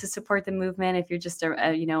that wants to support the movement, if you're just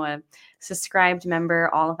a subscribed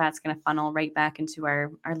member, all of that's going to funnel right back into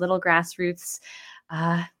our little grassroots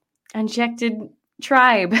Injected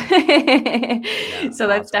tribe. Yeah. So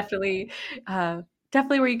that's Awesome.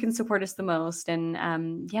 definitely where you can support us the most. And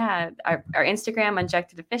our Instagram,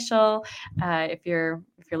 Injected Official, if you're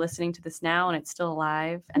listening to this now and it's still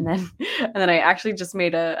alive. And then I actually just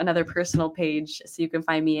made another personal page, so you can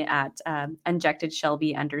find me at Injected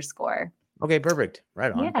Shelby _. Okay. Perfect.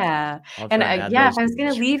 Right on. Yeah. I'll And try and add if those I to was the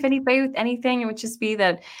gonna leave description. anybody with anything, it would just be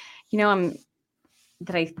that,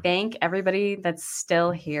 that I thank everybody that's still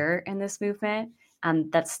here in this movement,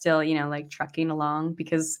 that's still, like trucking along,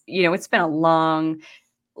 because, it's been a long,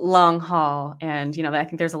 long haul. And, I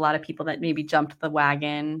think there's a lot of people that maybe jumped the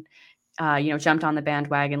wagon, jumped on the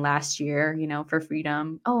bandwagon last year, for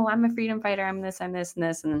freedom. Oh, I'm a freedom fighter. I'm this, and this.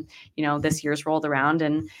 And, this year's rolled around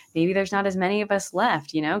and maybe there's not as many of us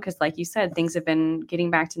left, because like you said, things have been getting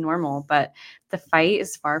back to normal, but the fight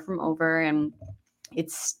is far from over. And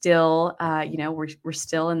it's still, we're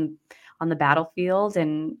still on the battlefield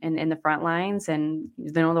and in the front lines, and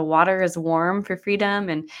the water is warm for freedom.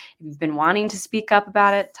 And if you've been wanting to speak up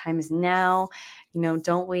about it, time is now.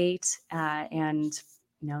 Don't wait, and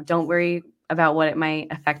don't worry about what it might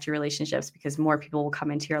affect your relationships, because more people will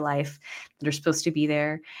come into your life that are supposed to be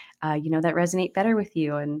there, that resonate better with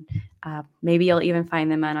you, and maybe you'll even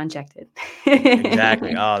find them uninjected.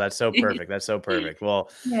 Exactly. Oh, that's so perfect. That's so perfect.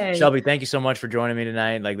 Well, Yay. Shelby, thank you so much for joining me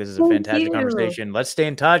tonight. Like, this is a Thank fantastic you. conversation. Let's stay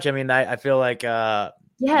in touch. I mean, I feel like,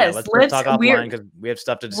 yeah, Yes, let's talk we're offline because we have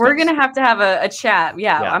stuff to we're discuss. gonna have a chat.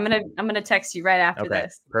 Yeah, Yeah. I'm gonna text you right after Okay.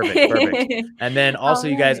 this. Perfect. Perfect. And then also,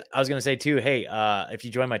 All you guys, right. I was gonna say too, hey, if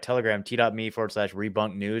you join my Telegram,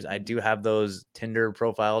 t.me/rebunked news, I do have those Tinder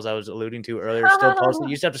profiles I was alluding to earlier still posted.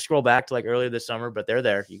 You just have to scroll back to like earlier this summer, but they're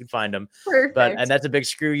there. You can find them. And Perfect. that's a big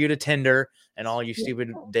screw you to Tinder and all you Yeah.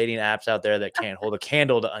 stupid dating apps out there that can't hold a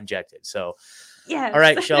candle to Unjected. So, all Yes.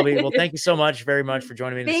 right, Shelby. Well, thank you so much, very much for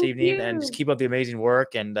joining me this Thank evening, and just you. keep up the amazing work.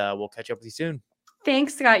 And we'll catch up with you soon.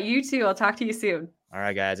 Thanks, Scott. You too. I'll talk to you soon. All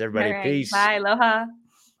right, guys, All everybody, right. peace. Bye. Aloha.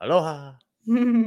 Aloha.